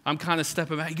 I'm kind of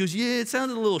stepping back. He goes, yeah, it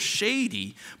sounded a little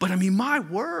shady. But I mean, my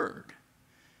word.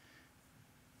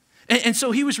 And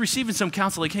so he was receiving some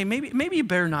counsel like, hey, maybe you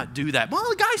better not do that. Well,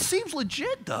 the guy seems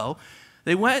legit, though.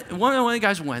 One of the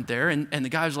guys went there, and the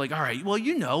guy was like, all right, well,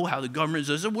 you know how the government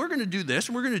says, we're going to do this,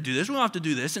 and we're going to do this, we don't have to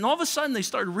do this. And all of a sudden, they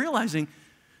started realizing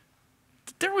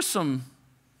that there was some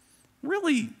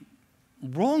really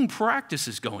wrong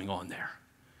practices going on there.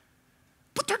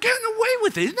 But they're getting away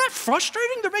with it. Isn't that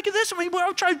frustrating? They're making this. I mean, well,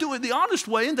 I'm trying to do it the honest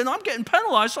way, and then I'm getting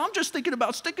penalized, so I'm just thinking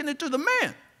about sticking it to the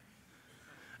man.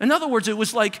 In other words, it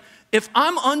was like, if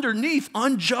I'm underneath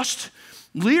unjust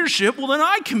leadership, well, then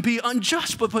I can be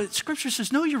unjust. But Scripture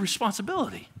says, know your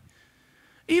responsibility.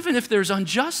 Even if there's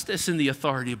injustice in the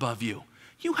authority above you,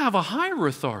 you have a higher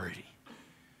authority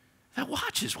that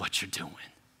watches what you're doing.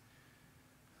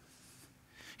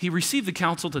 He received the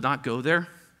counsel to not go there.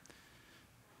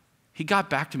 He got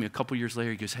back to me a couple years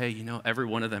later. He goes, hey, you know, every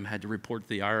one of them had to report to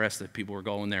the IRS that people were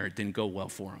going there. It didn't go well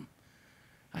for them.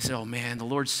 I said, oh, man, the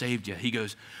Lord saved you. He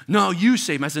goes, no, you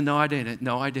saved me. I said, no, I didn't.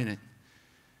 No, I didn't.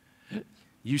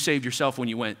 You saved yourself when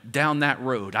you went down that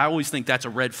road. I always think that's a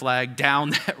red flag,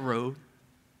 down that road.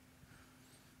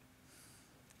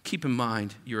 Keep in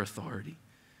mind your authority.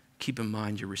 Keep in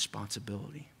mind your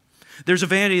responsibility. There's a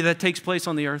vanity that takes place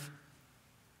on the earth,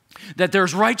 that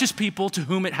there's righteous people to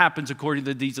whom it happens according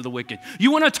to the deeds of the wicked.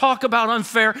 You want to talk about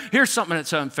unfair? Here's something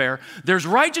that's unfair. There's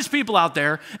righteous people out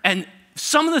there, and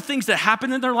some of the things that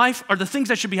happen in their life are the things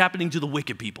that should be happening to the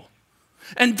wicked people.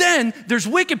 And then there's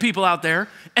wicked people out there,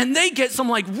 and they get some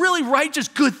like really righteous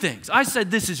good things. I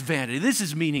said, this is vanity. This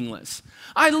is meaningless.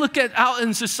 I look at out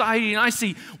in society, and I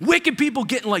see wicked people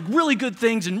getting like really good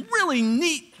things and really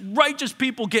neat, righteous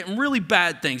people getting really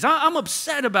bad things. I'm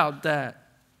upset about that.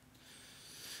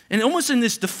 And almost in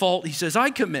this default, he says, I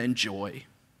commend joy.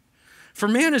 For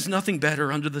man is nothing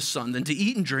better under the sun than to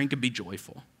eat and drink and be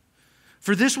joyful.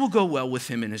 For this will go well with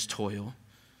him in his toil.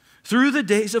 through the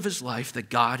days of his life that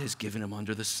God has given him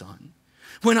under the sun.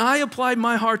 When I applied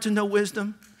my heart to know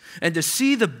wisdom and to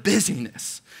see the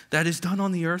busyness that is done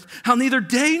on the earth, how neither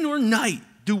day nor night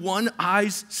do one's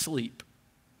eyes sleep.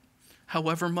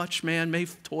 However much man may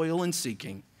toil in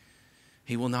seeking,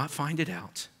 he will not find it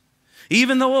out.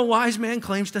 Even though a wise man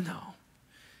claims to know,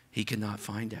 he cannot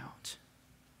find out.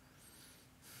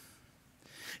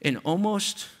 In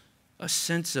almost a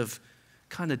sense of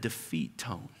kind of defeat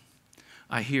tone,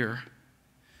 I hear,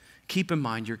 keep in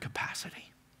mind your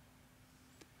capacity.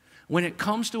 When it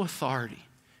comes to authority,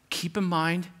 keep in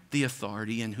mind the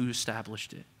authority and who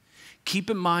established it. Keep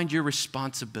in mind your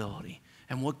responsibility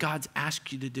and what God's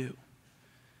asked you to do.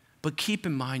 But keep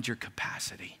in mind your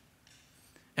capacity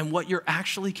and what you're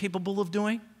actually capable of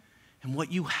doing and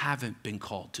what you haven't been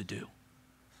called to do.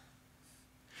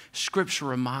 Scripture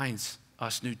reminds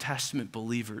us New Testament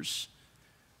believers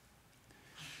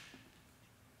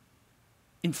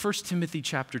in 1 Timothy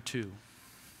chapter 2,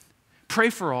 pray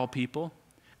for all people,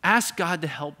 ask God to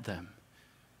help them,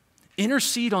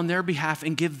 intercede on their behalf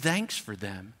and give thanks for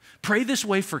them. Pray this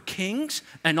way for kings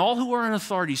and all who are in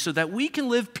authority so that we can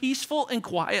live peaceful and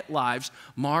quiet lives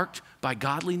marked by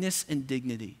godliness and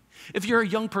dignity. If you're a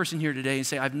young person here today and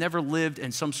say, I've never lived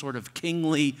in some sort of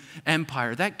kingly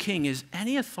empire, that king is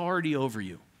any authority over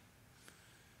you.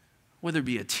 Whether it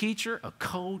be a teacher, a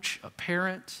coach, a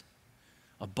parent,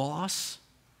 a boss,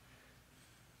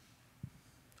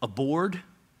 a board.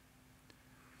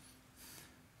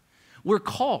 We're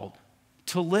called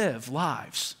to live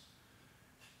lives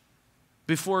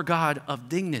before God of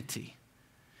dignity.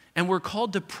 And we're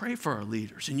called to pray for our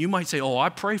leaders. And you might say, oh, I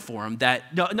pray for them.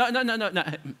 No.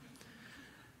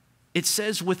 It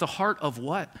says with the heart of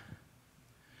what?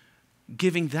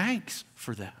 Giving thanks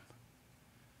for them.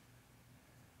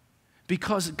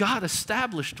 Because God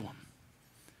established them.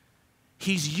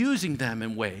 He's using them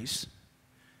in ways.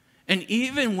 And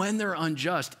even when they're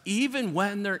unjust, even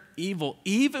when they're evil,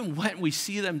 even when we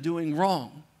see them doing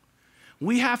wrong,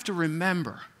 we have to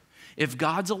remember, if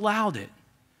God's allowed it,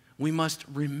 we must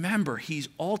remember He's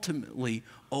ultimately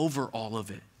over all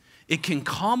of it. It can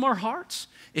calm our hearts.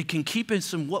 It can keep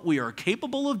us in what we are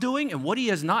capable of doing and what He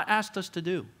has not asked us to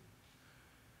do.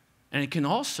 And it can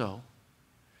also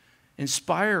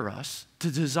inspire us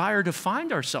to desire to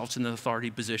find ourselves in an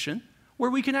authority position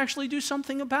where we can actually do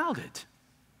something about it.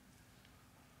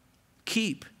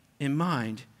 Keep in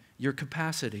mind your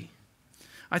capacity.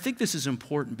 I think this is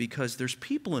important because there's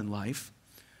people in life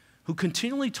who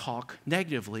continually talk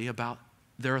negatively about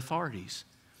their authorities.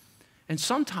 And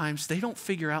sometimes they don't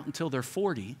figure out until they're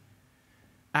 40,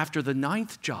 after the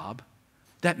 9th job,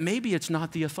 that maybe it's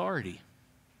not the authority.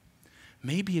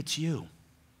 Maybe it's you.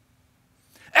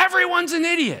 Everyone's an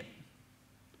idiot.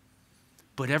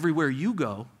 But everywhere you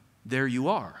go, there you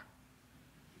are.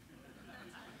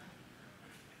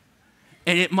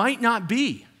 And it might not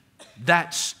be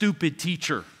that stupid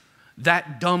teacher,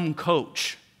 that dumb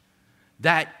coach,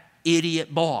 that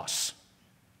idiot boss,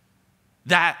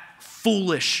 that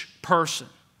foolish person.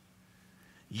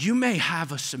 You may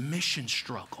have a submission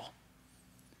struggle.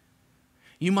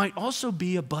 You might also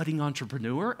be a budding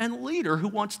entrepreneur and leader who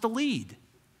wants to lead.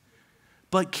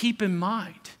 But keep in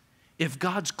mind, if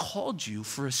God's called you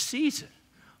for a season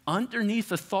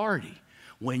underneath authority,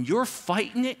 when you're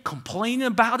fighting it, complaining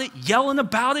about it, yelling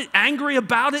about it, angry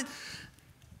about it,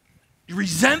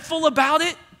 resentful about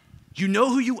it, you know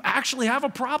who you actually have a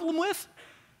problem with?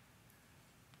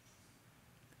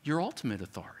 Your ultimate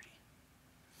authority.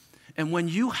 And when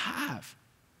you have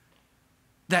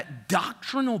that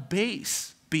doctrinal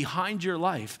base behind your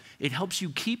life, it helps you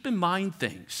keep in mind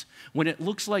things when it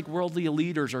looks like worldly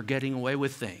leaders are getting away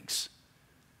with things.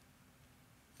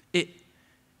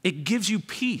 It gives you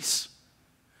peace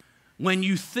when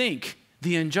you think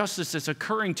the injustice that's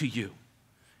occurring to you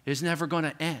is never going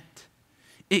to end.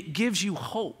 It gives you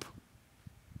hope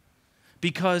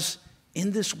because in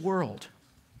this world,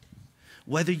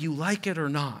 whether you like it or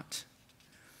not,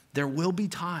 there will be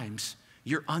times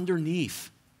you're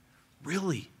underneath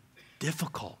really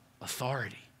difficult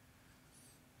authority.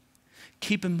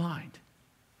 Keep in mind,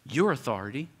 your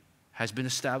authority has been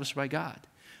established by God.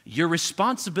 Your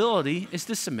responsibility is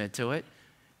to submit to it,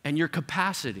 and your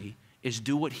capacity is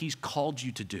do what He's called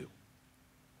you to do.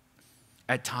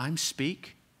 At times,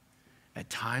 speak. At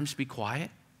times, be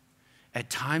quiet. At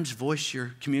times, voice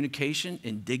your communication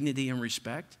in dignity and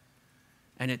respect.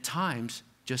 And at times,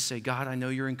 just say, God, I know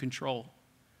you're in control,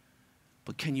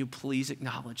 but can you please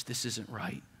acknowledge this isn't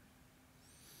right?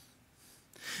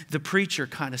 The preacher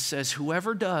kind of says,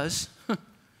 whoever does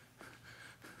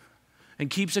and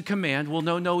keeps a command will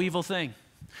know no evil thing.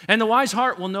 And the wise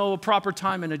heart will know a proper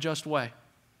time and a just way.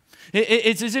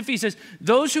 It's as if he says,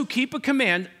 those who keep a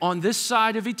command on this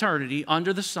side of eternity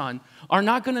under the sun are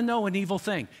not going to know an evil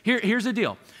thing. Here's the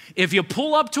deal. If you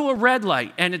pull up to a red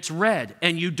light and it's red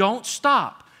and you don't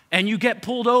stop and you get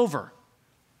pulled over,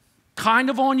 kind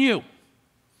of on you.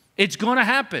 It's going to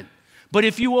happen. But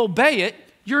if you obey it,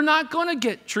 you're not going to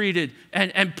get treated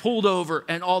and pulled over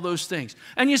and all those things.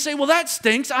 And you say, well, that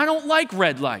stinks. I don't like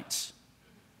red lights.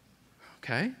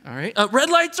 Okay, all right. Red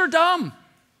lights are dumb.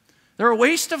 They're a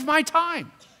waste of my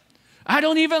time. I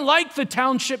don't even like the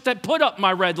township that put up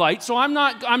my red light, so I'm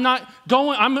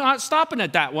not stopping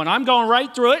at that one. I'm going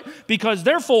right through it because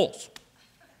they're fools.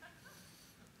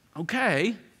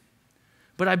 Okay,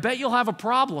 but I bet you'll have a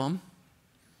problem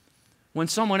when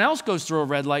someone else goes through a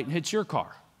red light and hits your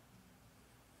car.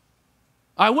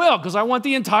 I will, because I want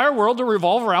the entire world to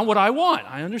revolve around what I want.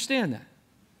 I understand that.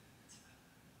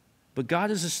 But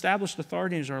God has established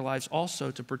authority in our lives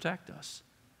also to protect us.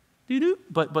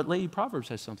 But Lady Proverbs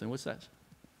has something. What's that?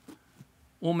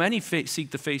 Well, many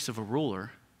seek the face of a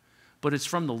ruler, but it's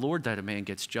from the Lord that a man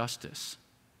gets justice.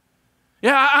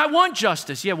 Yeah, I want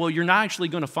justice. Yeah, well, you're not actually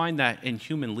going to find that in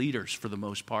human leaders for the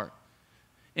most part.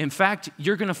 In fact,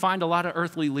 you're going to find a lot of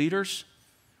earthly leaders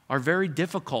are very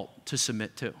difficult to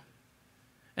submit to.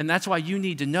 And that's why you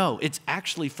need to know it's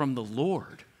actually from the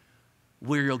Lord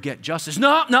where you'll get justice.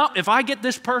 No, if I get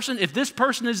this person, if this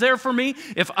person is there for me,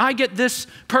 if I get this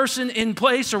person in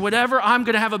place or whatever, I'm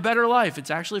going to have a better life. It's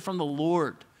actually from the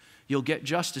Lord you'll get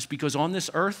justice, because on this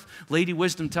earth, Lady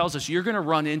Wisdom tells us, you're going to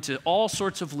run into all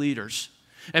sorts of leaders.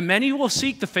 And many will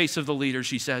seek the face of the leader,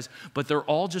 she says, but they're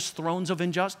all just thrones of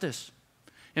injustice.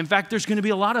 In fact, there's going to be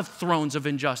a lot of thrones of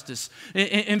injustice.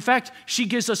 In fact, she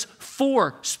gives us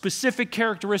 4 specific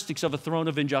characteristics of a throne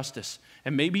of injustice.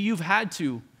 And maybe you've had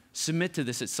to submit to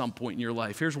this at some point in your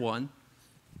life. Here's one.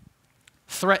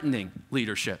 Threatening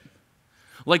leadership.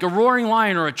 Like a roaring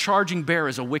lion or a charging bear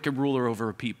is a wicked ruler over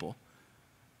a people.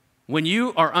 When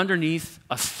you are underneath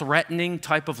a threatening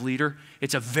type of leader,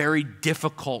 it's a very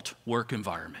difficult work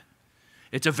environment.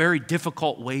 It's a very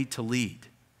difficult way to lead.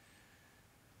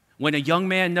 When a young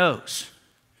man knows,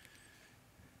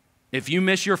 if you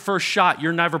miss your first shot,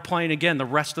 you're never playing again the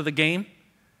rest of the game,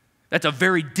 that's a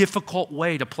very difficult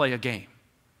way to play a game.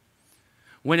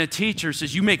 When a teacher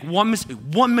says you make one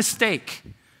mistake,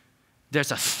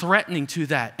 there's a threatening to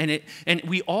that. And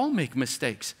we all make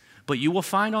mistakes, but you will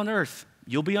find on earth,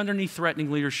 you'll be underneath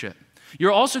threatening leadership.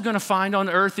 You're also going to find on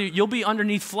earth, you'll be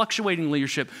underneath fluctuating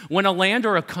leadership. When a land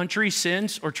or a country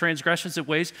sins or transgressions its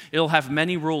ways, it'll have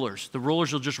many rulers. The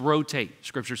rulers will just rotate,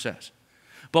 Scripture says.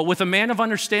 But with a man of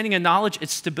understanding and knowledge,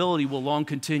 its stability will long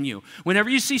continue. Whenever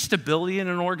you see stability in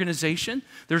an organization,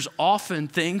 there's often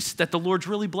things that the Lord's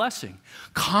really blessing.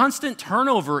 Constant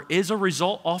turnover is a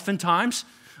result, oftentimes,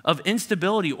 of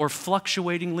instability or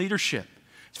fluctuating leadership.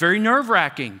 It's very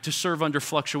nerve-wracking to serve under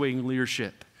fluctuating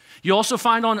leadership. You also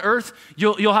find on earth,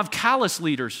 you'll have callous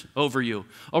leaders over you.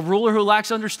 A ruler who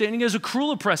lacks understanding is a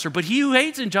cruel oppressor, but he who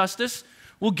hates injustice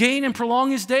will gain and prolong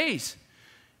his days.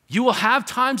 You will have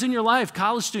times in your life,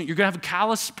 college student, you're going to have a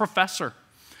callous professor.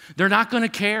 They're not going to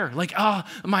care. Like,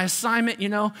 my assignment,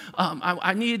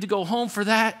 I needed to go home for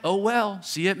that. Oh, well,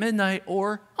 see you at midnight.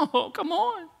 Or, oh, come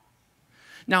on.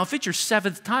 Now, if it's your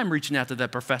 7th time reaching out to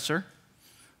that professor,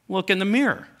 look in the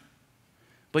mirror.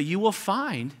 But you will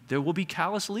find there will be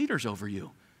callous leaders over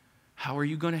you. How are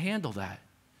you going to handle that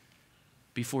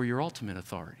before your ultimate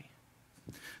authority?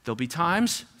 There'll be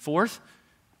times, 4th,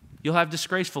 you'll have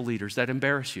disgraceful leaders that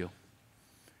embarrass you.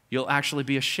 You'll actually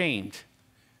be ashamed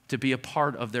to be a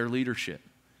part of their leadership.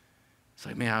 It's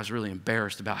like, man, I was really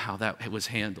embarrassed about how that was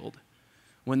handled.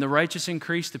 When the righteous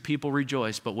increase, the people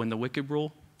rejoice, but when the wicked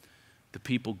rule, the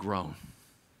people groan.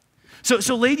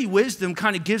 So Lady Wisdom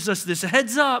kind of gives us this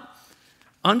heads up.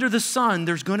 Under the sun,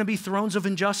 there's going to be thrones of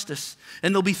injustice,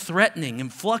 and they'll be threatening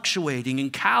and fluctuating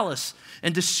and callous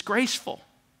and disgraceful.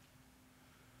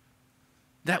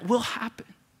 That will happen.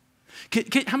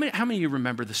 How many of you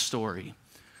remember the story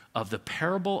of the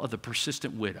parable of the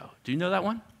persistent widow? Do you know that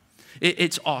one?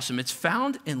 It's awesome. It's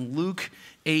found in Luke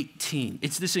 18.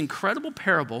 It's this incredible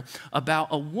parable about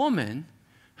a woman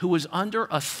who was under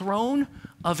a throne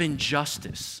of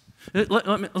injustice.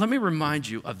 Let me remind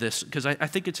you of this, because I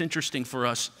think it's interesting for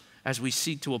us as we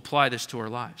seek to apply this to our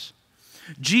lives.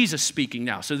 Jesus speaking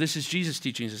now. So this is Jesus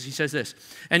teaching us. He says this,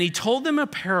 and he told them a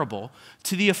parable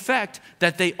to the effect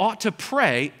that they ought to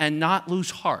pray and not lose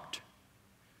heart.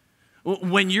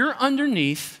 When you're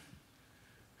underneath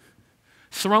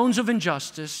thrones of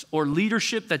injustice or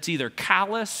leadership that's either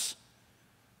callous,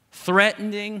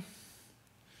 threatening,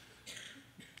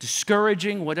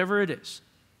 discouraging, whatever it is,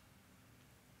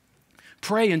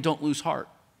 pray and don't lose heart.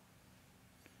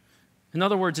 In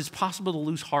other words, it's possible to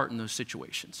lose heart in those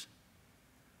situations.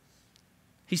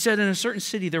 He said, in a certain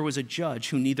city there was a judge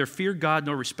who neither feared God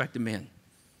nor respected man.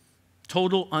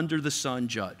 Total under the sun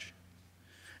judge.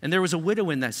 And there was a widow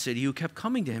in that city who kept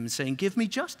coming to him and saying, give me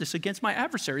justice against my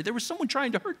adversary. There was someone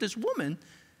trying to hurt this woman,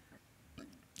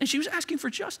 and she was asking for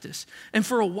justice. And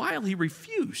for a while he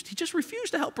refused. He just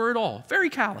refused to help her at all. Very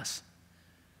callous.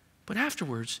 But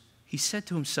afterwards, he said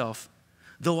to himself,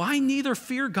 though I neither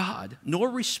fear God nor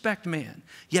respect man,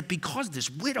 yet because this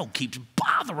widow keeps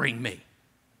bothering me,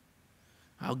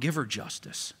 I'll give her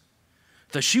justice,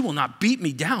 that she will not beat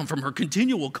me down from her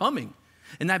continual coming.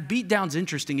 And that beat down's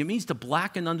interesting. It means to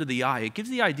blacken under the eye. It gives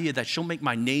the idea that she'll make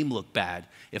my name look bad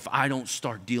if I don't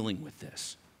start dealing with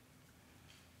this.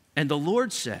 And the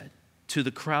Lord said to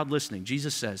the crowd listening,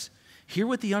 Jesus says, hear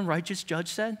what the unrighteous judge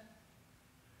said?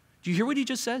 Do you hear what he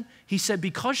just said? He said,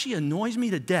 because she annoys me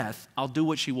to death, I'll do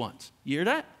what she wants. You hear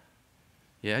that?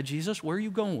 Yeah, Jesus, where are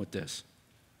you going with this?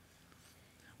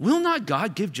 Will not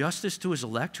God give justice to his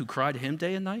elect who cry to him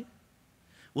day and night?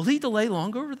 Will he delay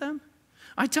long over them?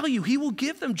 I tell you, he will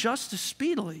give them justice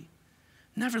speedily.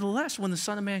 Nevertheless, when the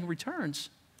Son of Man returns,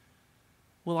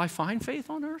 will I find faith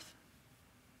on earth?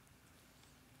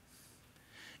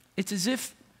 It's as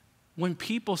if when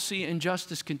people see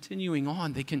injustice continuing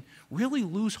on, they can really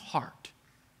lose heart.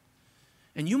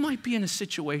 And you might be in a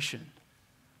situation,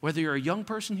 whether you're a young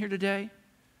person here today,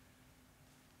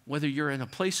 whether you're in a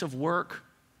place of work,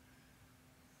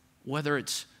 whether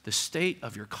it's the state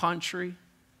of your country,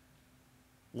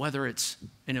 whether it's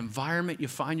an environment you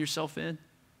find yourself in,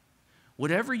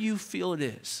 whatever you feel it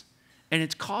is, and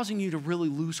it's causing you to really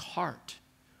lose heart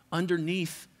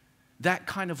underneath that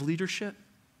kind of leadership,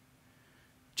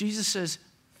 Jesus says,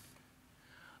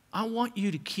 I want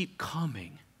you to keep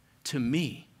coming to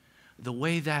me the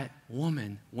way that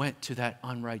woman went to that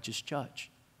unrighteous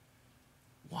judge.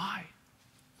 Why?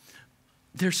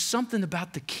 There's something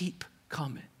about the keep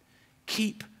coming.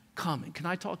 Keep coming. Can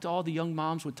I talk to all the young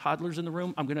moms with toddlers in the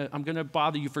room? I'm gonna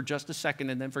bother you for just a second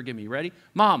and then forgive me. Ready?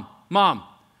 Mom.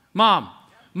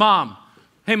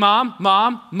 Hey, mom.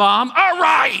 All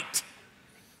right.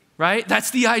 Right?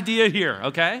 That's the idea here,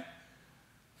 okay?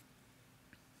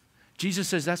 Jesus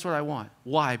says, that's what I want.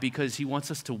 Why? Because he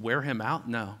wants us to wear him out?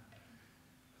 No.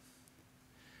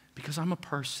 Because I'm a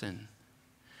person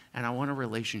and I want a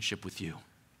relationship with you.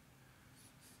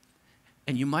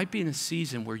 And you might be in a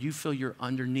season where you feel you're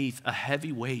underneath a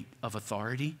heavy weight of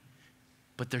authority,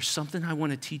 but there's something I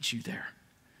want to teach you there.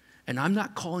 And I'm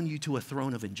not calling you to a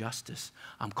throne of injustice.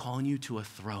 I'm calling you to a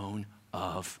throne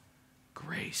of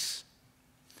grace.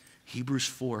 Hebrews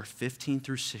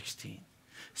 4:15-16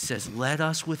 says, let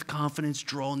us with confidence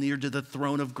draw near to the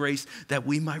throne of grace that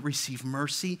we might receive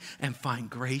mercy and find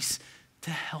grace to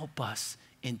help us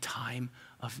in time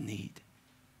of need.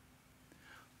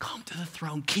 Come to the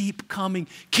throne. Keep coming.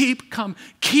 Keep coming.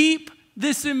 Keep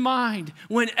this in mind.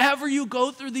 Whenever you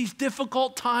go through these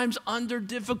difficult times under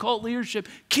difficult leadership,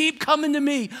 keep coming to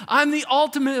me. I'm the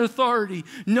ultimate authority.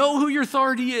 Know who your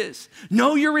authority is.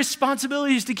 Know your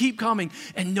responsibility is to keep coming.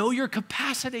 And know your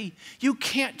capacity. You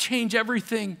can't change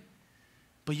everything,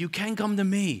 but you can come to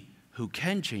me who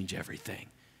can change everything.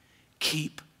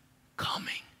 Keep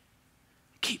coming.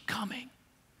 Keep coming.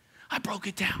 I broke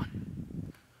it down.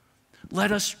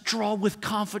 Let us draw with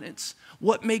confidence.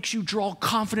 What makes you draw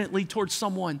confidently towards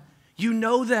someone? You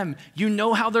know them. You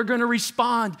know how they're going to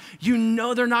respond. You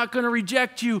know they're not going to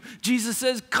reject you. Jesus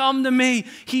says, come to me.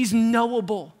 He's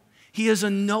knowable. He is a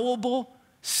knowable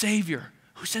Savior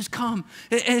who says, come.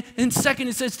 And second,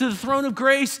 it says, to the throne of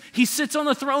grace. He sits on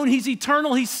the throne. He's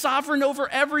eternal. He's sovereign over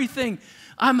everything.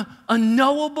 I'm a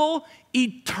knowable,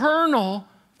 eternal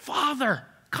Father.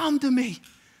 Come to me.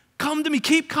 Come to me.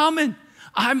 Keep coming.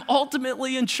 I'm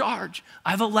ultimately in charge.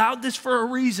 I've allowed this for a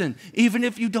reason. Even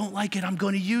if you don't like it, I'm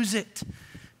going to use it.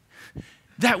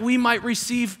 That we might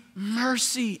receive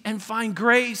mercy and find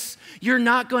grace. You're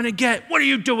not going to get, what are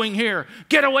you doing here?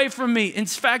 Get away from me. In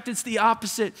fact, it's the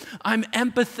opposite. I'm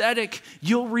empathetic.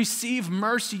 You'll receive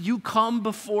mercy. You come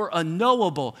before a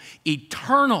knowable,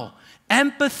 eternal,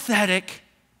 empathetic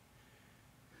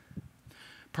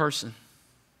person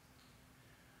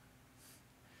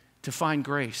to find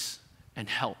grace and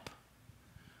help.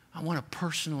 I want to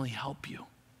personally help you.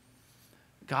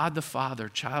 God the Father,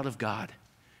 child of God,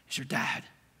 is your dad.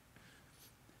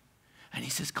 And he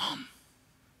says, come.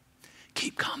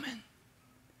 Keep coming.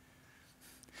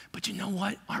 But you know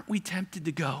what? Aren't we tempted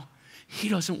to go? He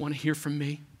doesn't want to hear from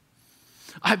me.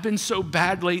 I've been so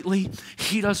bad lately.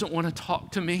 He doesn't want to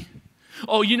talk to me.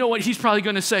 Oh, you know what? He's probably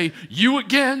going to say, you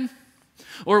again?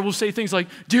 Or we'll say things like,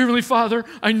 dear Heavenly Father,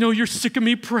 I know you're sick of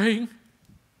me praying.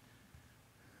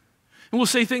 And we'll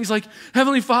say things like,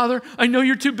 Heavenly Father, I know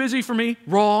you're too busy for me.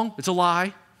 Wrong. It's a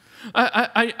lie.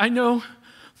 I know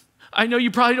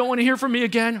you probably don't want to hear from me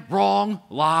again. Wrong.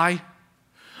 Lie.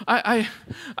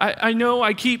 I know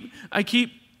I keep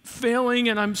failing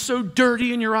and I'm so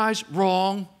dirty in your eyes.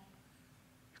 Wrong.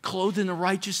 Clothed in the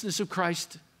righteousness of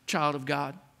Christ, child of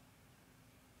God.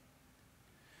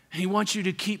 And he wants you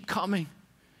to keep coming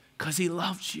because he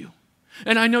loves you.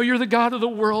 And I know you're the God of the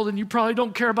world and you probably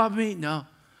don't care about me. No,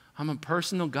 I'm a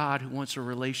personal God who wants a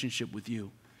relationship with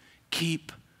you.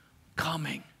 Keep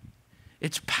coming.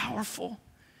 It's powerful.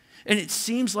 And it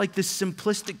seems like this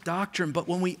simplistic doctrine, but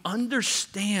when we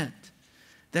understand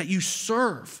that you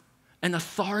serve an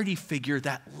authority figure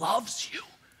that loves you,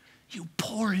 you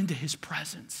pour into his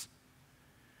presence.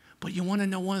 But you want to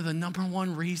know one of the number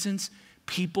one reasons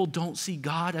people don't see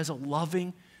God as a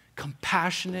loving,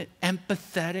 compassionate,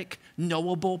 empathetic,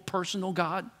 knowable, personal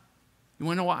God? You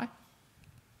want to know why?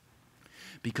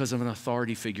 Because of an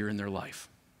authority figure in their life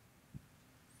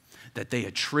that they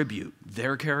attribute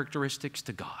their characteristics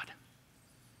to God.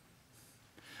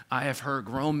 I have heard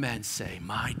grown men say,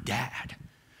 my dad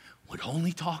would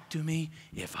only talk to me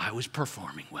if I was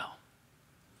performing well.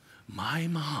 My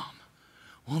mom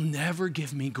will never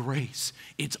give me grace.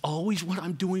 It's always what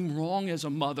I'm doing wrong as a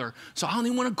mother, so I don't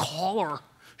even want to call her.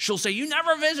 She'll say, you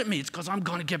never visit me. It's because I'm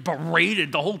going to get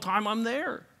berated the whole time I'm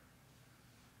there.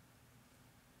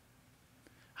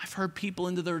 I've heard people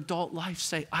into their adult life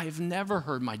say, I've never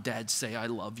heard my dad say, I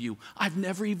love you. I've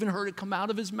never even heard it come out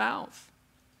of his mouth.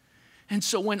 And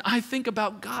so when I think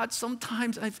about God,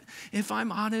 sometimes, if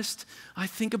I'm honest, I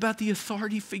think about the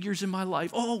authority figures in my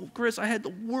life. Oh, Chris, I had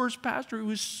the worst pastor who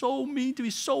was so mean to me,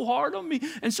 so hard on me.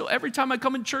 And so every time I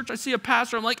come in church, I see a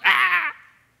pastor, I'm like, ah!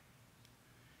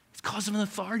 It's because of an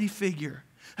authority figure.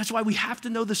 That's why we have to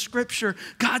know the scripture.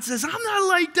 God says, I'm not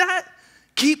like that.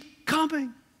 Keep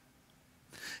coming.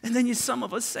 And then some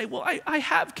of us say, well, I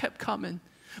have kept coming.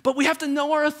 But we have to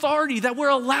know our authority, that we're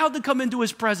allowed to come into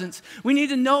his presence. We need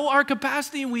to know our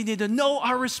capacity and we need to know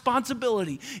our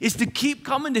responsibility is to keep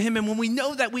coming to him. And when we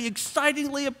know that, we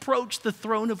excitingly approach the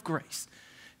throne of grace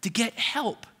to get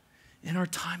help in our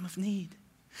time of need.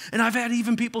 And I've had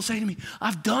even people say to me,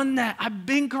 I've done that. I've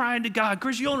been crying to God.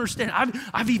 Chris, you don't understand.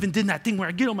 I've even done that thing where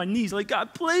I get on my knees like,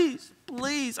 God, please,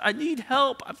 please, I need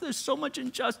help. There's so much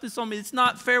injustice on me. It's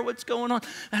not fair what's going on.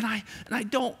 And I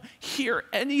don't hear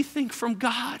anything from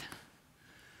God.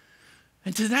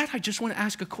 And to that, I just want to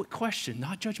ask a quick question,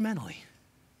 not judgmentally.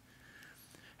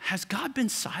 Has God been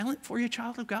silent for you,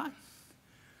 child of God?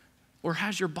 Or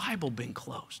has your Bible been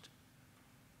closed?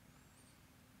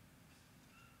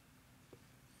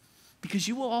 Because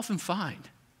you will often find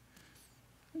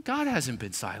God hasn't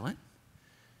been silent.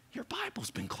 Your Bible's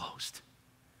been closed.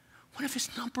 One of his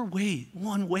number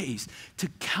one ways to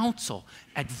counsel,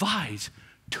 advise,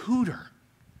 tutor,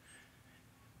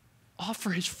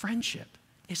 offer his friendship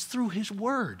is through his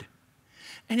word.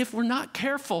 And if we're not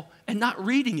careful and not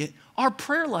reading it, our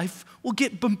prayer life will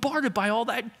get bombarded by all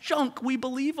that junk we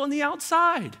believe on the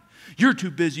outside. You're too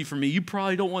busy for me. You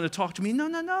probably don't want to talk to me.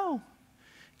 No.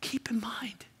 Keep in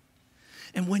mind.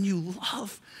 And when you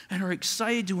love and are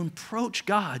excited to approach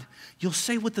God, you'll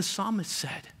say what the psalmist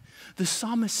said. The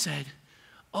psalmist said,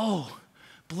 oh,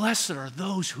 blessed are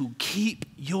those who keep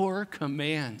your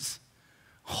commands.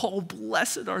 Oh,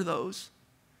 blessed are those.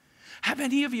 Have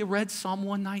any of you read Psalm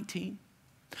 119?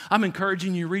 I'm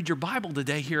encouraging you to read your Bible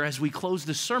today here as we close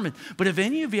this sermon. But have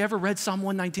any of you ever read Psalm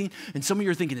 119? And some of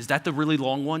you are thinking, is that the really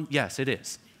long one? Yes, it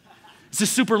is. It's a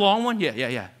super long one?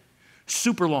 Yeah.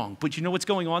 Super long. But you know what's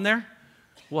going on there?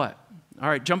 What? All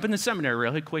right, jump into seminary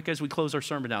really quick as we close our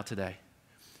sermon out today.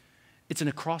 It's an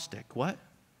acrostic. What?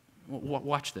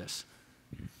 Watch this.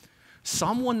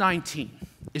 Psalm 119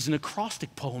 is an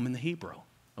acrostic poem in the Hebrew,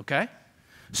 okay?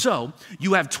 So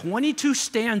you have 22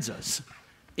 stanzas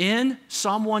in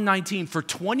Psalm 119 for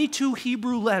 22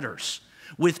 Hebrew letters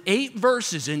with 8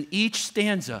 verses in each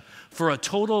stanza for a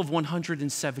total of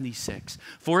 176.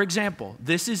 For example,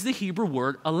 this is the Hebrew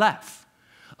word aleph.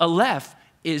 Aleph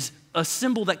is a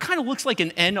symbol that kind of looks like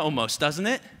an N almost, doesn't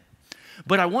it?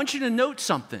 But I want you to note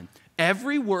something.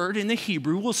 Every word in the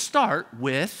Hebrew will start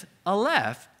with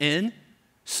aleph in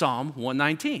Psalm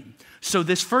 119. So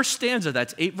this first stanza,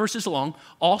 that's 8 verses long,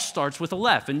 all starts with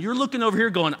aleph. And you're looking over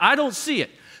here going, I don't see it,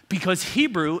 because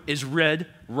Hebrew is read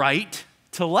right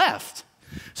to left.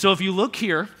 So if you look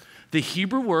here, the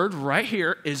Hebrew word right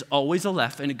here is always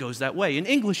aleph, and it goes that way. In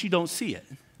English, you don't see it.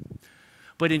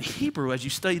 But in Hebrew, as you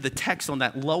study the text on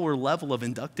that lower level of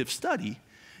inductive study,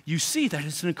 you see that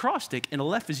it's an acrostic and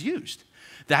aleph is used.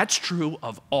 That's true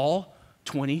of all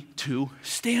 22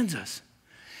 stanzas.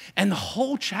 And the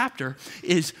whole chapter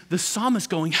is the psalmist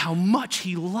going how much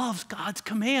he loves God's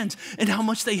commands and how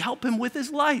much they help him with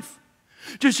his life.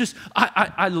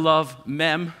 I love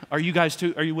Mem. Are you guys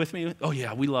too? Are you with me? Oh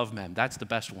yeah, we love Mem. That's the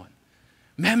best one.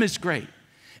 Mem is great.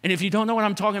 And if you don't know what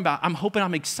I'm talking about, I'm hoping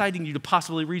I'm exciting you to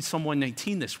possibly read Psalm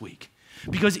 119 this week.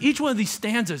 Because each one of these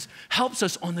stanzas helps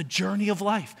us on the journey of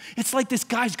life. It's like this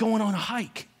guy's going on a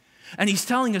hike. And he's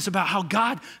telling us about how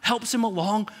God helps him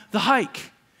along the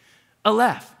hike.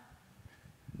 Aleph,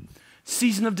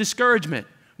 season of discouragement.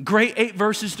 Great 8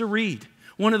 verses to read.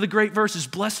 One of the great verses,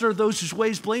 blessed are those whose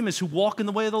ways blameless, who walk in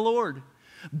the way of the Lord.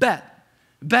 Bet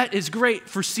is great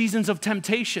for seasons of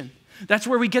temptation. That's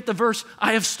where we get the verse,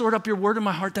 I have stored up your word in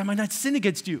my heart that I might not sin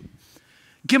against you.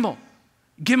 Gimel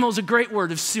is a great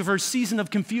word for a season of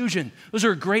confusion. Those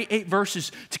are great 8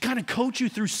 verses to kind of coach you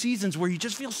through seasons where you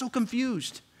just feel so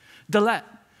confused. Dalet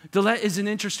is an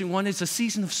interesting one. It's a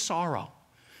season of sorrow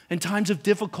and times of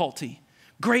difficulty.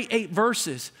 Great 8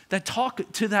 verses that talk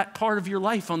to that part of your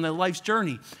life on the life's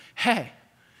journey. Hey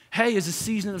is a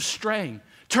season of straying.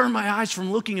 Turn my eyes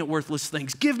from looking at worthless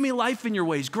things. Give me life in your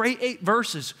ways. Great 8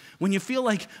 verses when you feel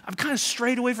like I've kind of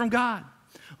strayed away from God.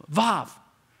 Vav,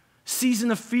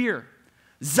 season of fear.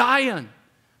 Zion,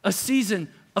 a season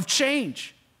of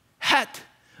change. Het,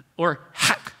 or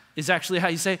hak is actually how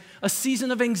you say, a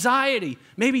season of anxiety.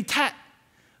 Maybe tet,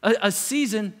 a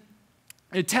season.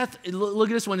 Teth, look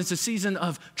at this one. It's a season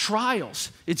of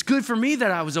trials. It's good for me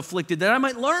that I was afflicted, that I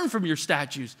might learn from your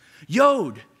statutes.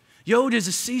 Yod is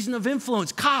a season of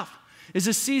influence. Kaf is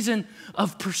a season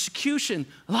of persecution.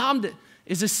 Lamd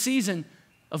is a season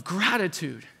of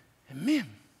gratitude. And Mim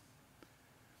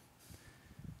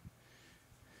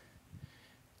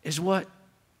is what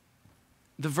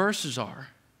the verses are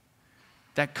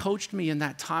that coached me in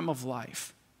that time of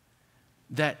life,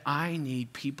 that I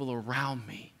need people around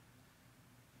me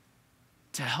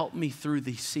to help me through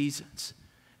these seasons.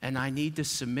 And I need to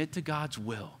submit to God's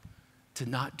will to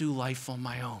not do life on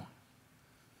my own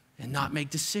and not make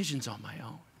decisions on my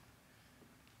own.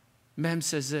 Mem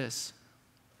says this,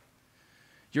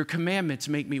 your commandments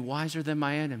make me wiser than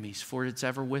my enemies, for it's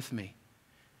ever with me.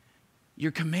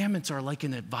 Your commandments are like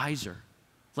an advisor,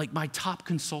 like my top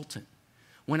consultant.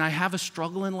 When I have a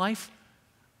struggle in life,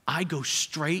 I go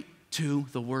straight to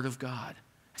the Word of God.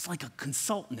 It's like a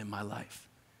consultant in my life.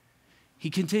 He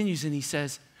continues and he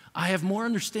says, I have more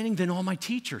understanding than all my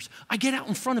teachers. I get out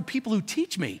in front of people who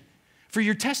teach me. For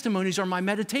your testimonies are my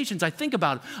meditations. I think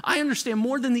about it. I understand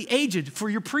more than the aged for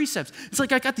your precepts. It's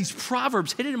like I got these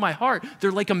proverbs hidden in my heart.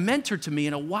 They're like a mentor to me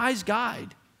and a wise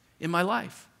guide in my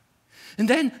life. And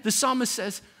then the psalmist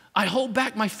says, I hold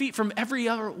back my feet from every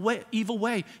other evil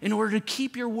way in order to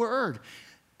keep your word.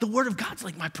 The word of God's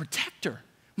like my protector,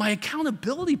 my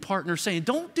accountability partner saying,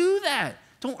 don't do that.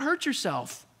 Don't hurt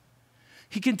yourself.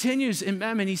 He continues in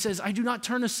Mem and he says, I do not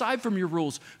turn aside from your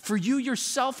rules, for you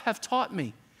yourself have taught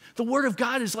me. The word of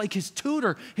God is like his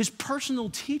tutor, his personal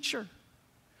teacher.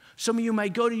 Some of you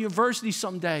might go to university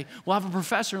someday. We'll have a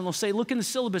professor and they'll say, look in the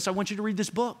syllabus, I want you to read this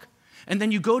book. And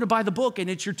then you go to buy the book and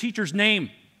it's your teacher's name.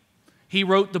 He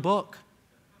wrote the book.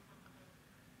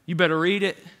 You better read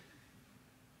it.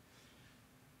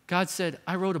 God said,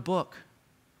 I wrote a book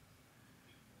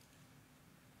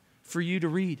for you to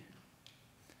read.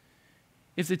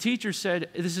 If the teacher said,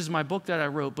 this is my book that I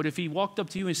wrote, but if he walked up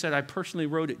to you and said, I personally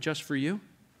wrote it just for you,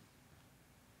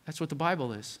 that's what the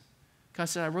Bible is. God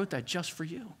said, I wrote that just for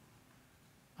you.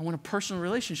 I want a personal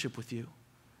relationship with you.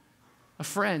 A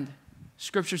friend,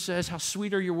 Scripture says, how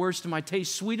sweet are your words to my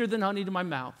taste, sweeter than honey to my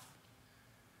mouth.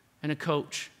 And a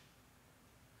coach,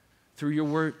 through your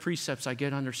word precepts I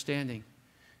get understanding.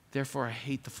 Therefore I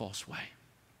hate the false way.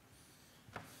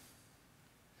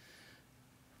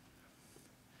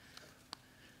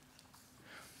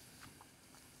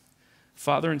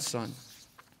 Father and son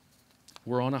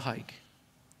were on a hike.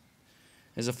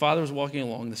 As the father was walking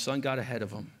along, the son got ahead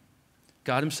of him,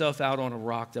 got himself out on a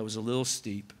rock that was a little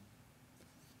steep.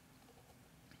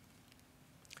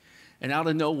 And out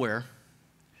of nowhere,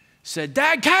 said,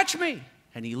 Dad, catch me!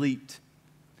 And he leaped.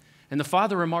 And the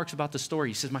father remarks about the story.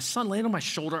 He says, my son landed on my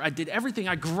shoulder. I did everything.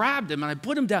 I grabbed him and I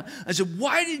put him down. I said,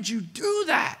 why did you do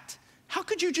that? How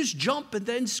could you just jump and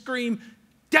then scream,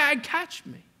 Dad, catch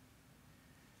me?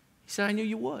 He said, I knew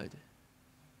you would.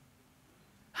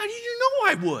 How did you know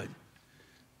I would?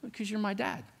 Because you're my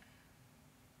dad.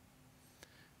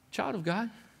 Child of God.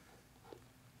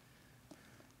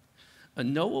 A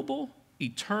knowable,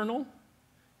 eternal,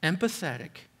 empathetic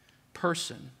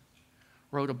person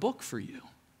wrote a book for you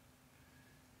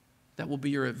that will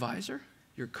be your advisor,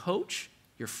 your coach,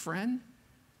 your friend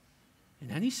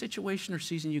in any situation or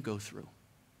season you go through.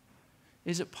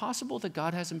 Is it possible that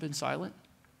God hasn't been silent?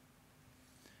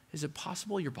 Is it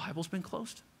possible your Bible's been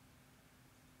closed?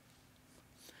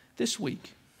 This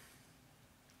week,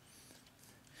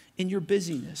 in your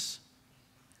busyness,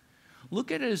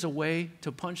 look at it as a way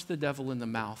to punch the devil in the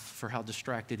mouth for how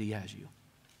distracted he has you.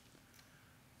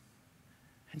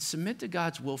 And submit to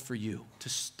God's will for you to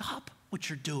stop what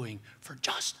you're doing for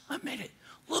just a minute.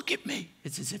 Look at me.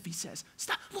 It's as if he says,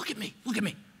 stop, look at me, look at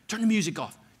me. Turn the music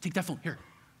off. Take that phone, here,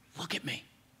 look at me.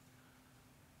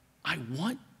 I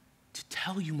want to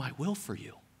tell you my will for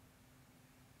you.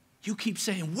 You keep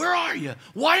saying, where are you?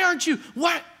 Why aren't you?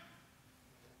 What?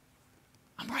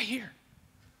 I'm right here.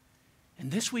 And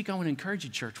this week I want to encourage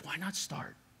you, church, why not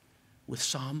start with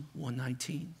Psalm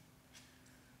 119?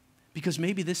 Because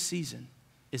maybe this season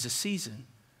is a season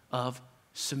of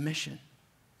submission,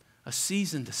 a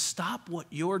season to stop what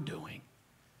you're doing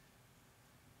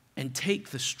and take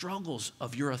the struggles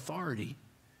of your authority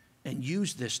and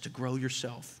use this to grow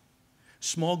yourself.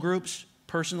 Small groups,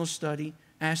 personal study,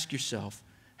 ask yourself,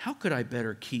 how could I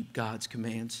better keep God's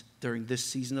commands during this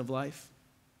season of life?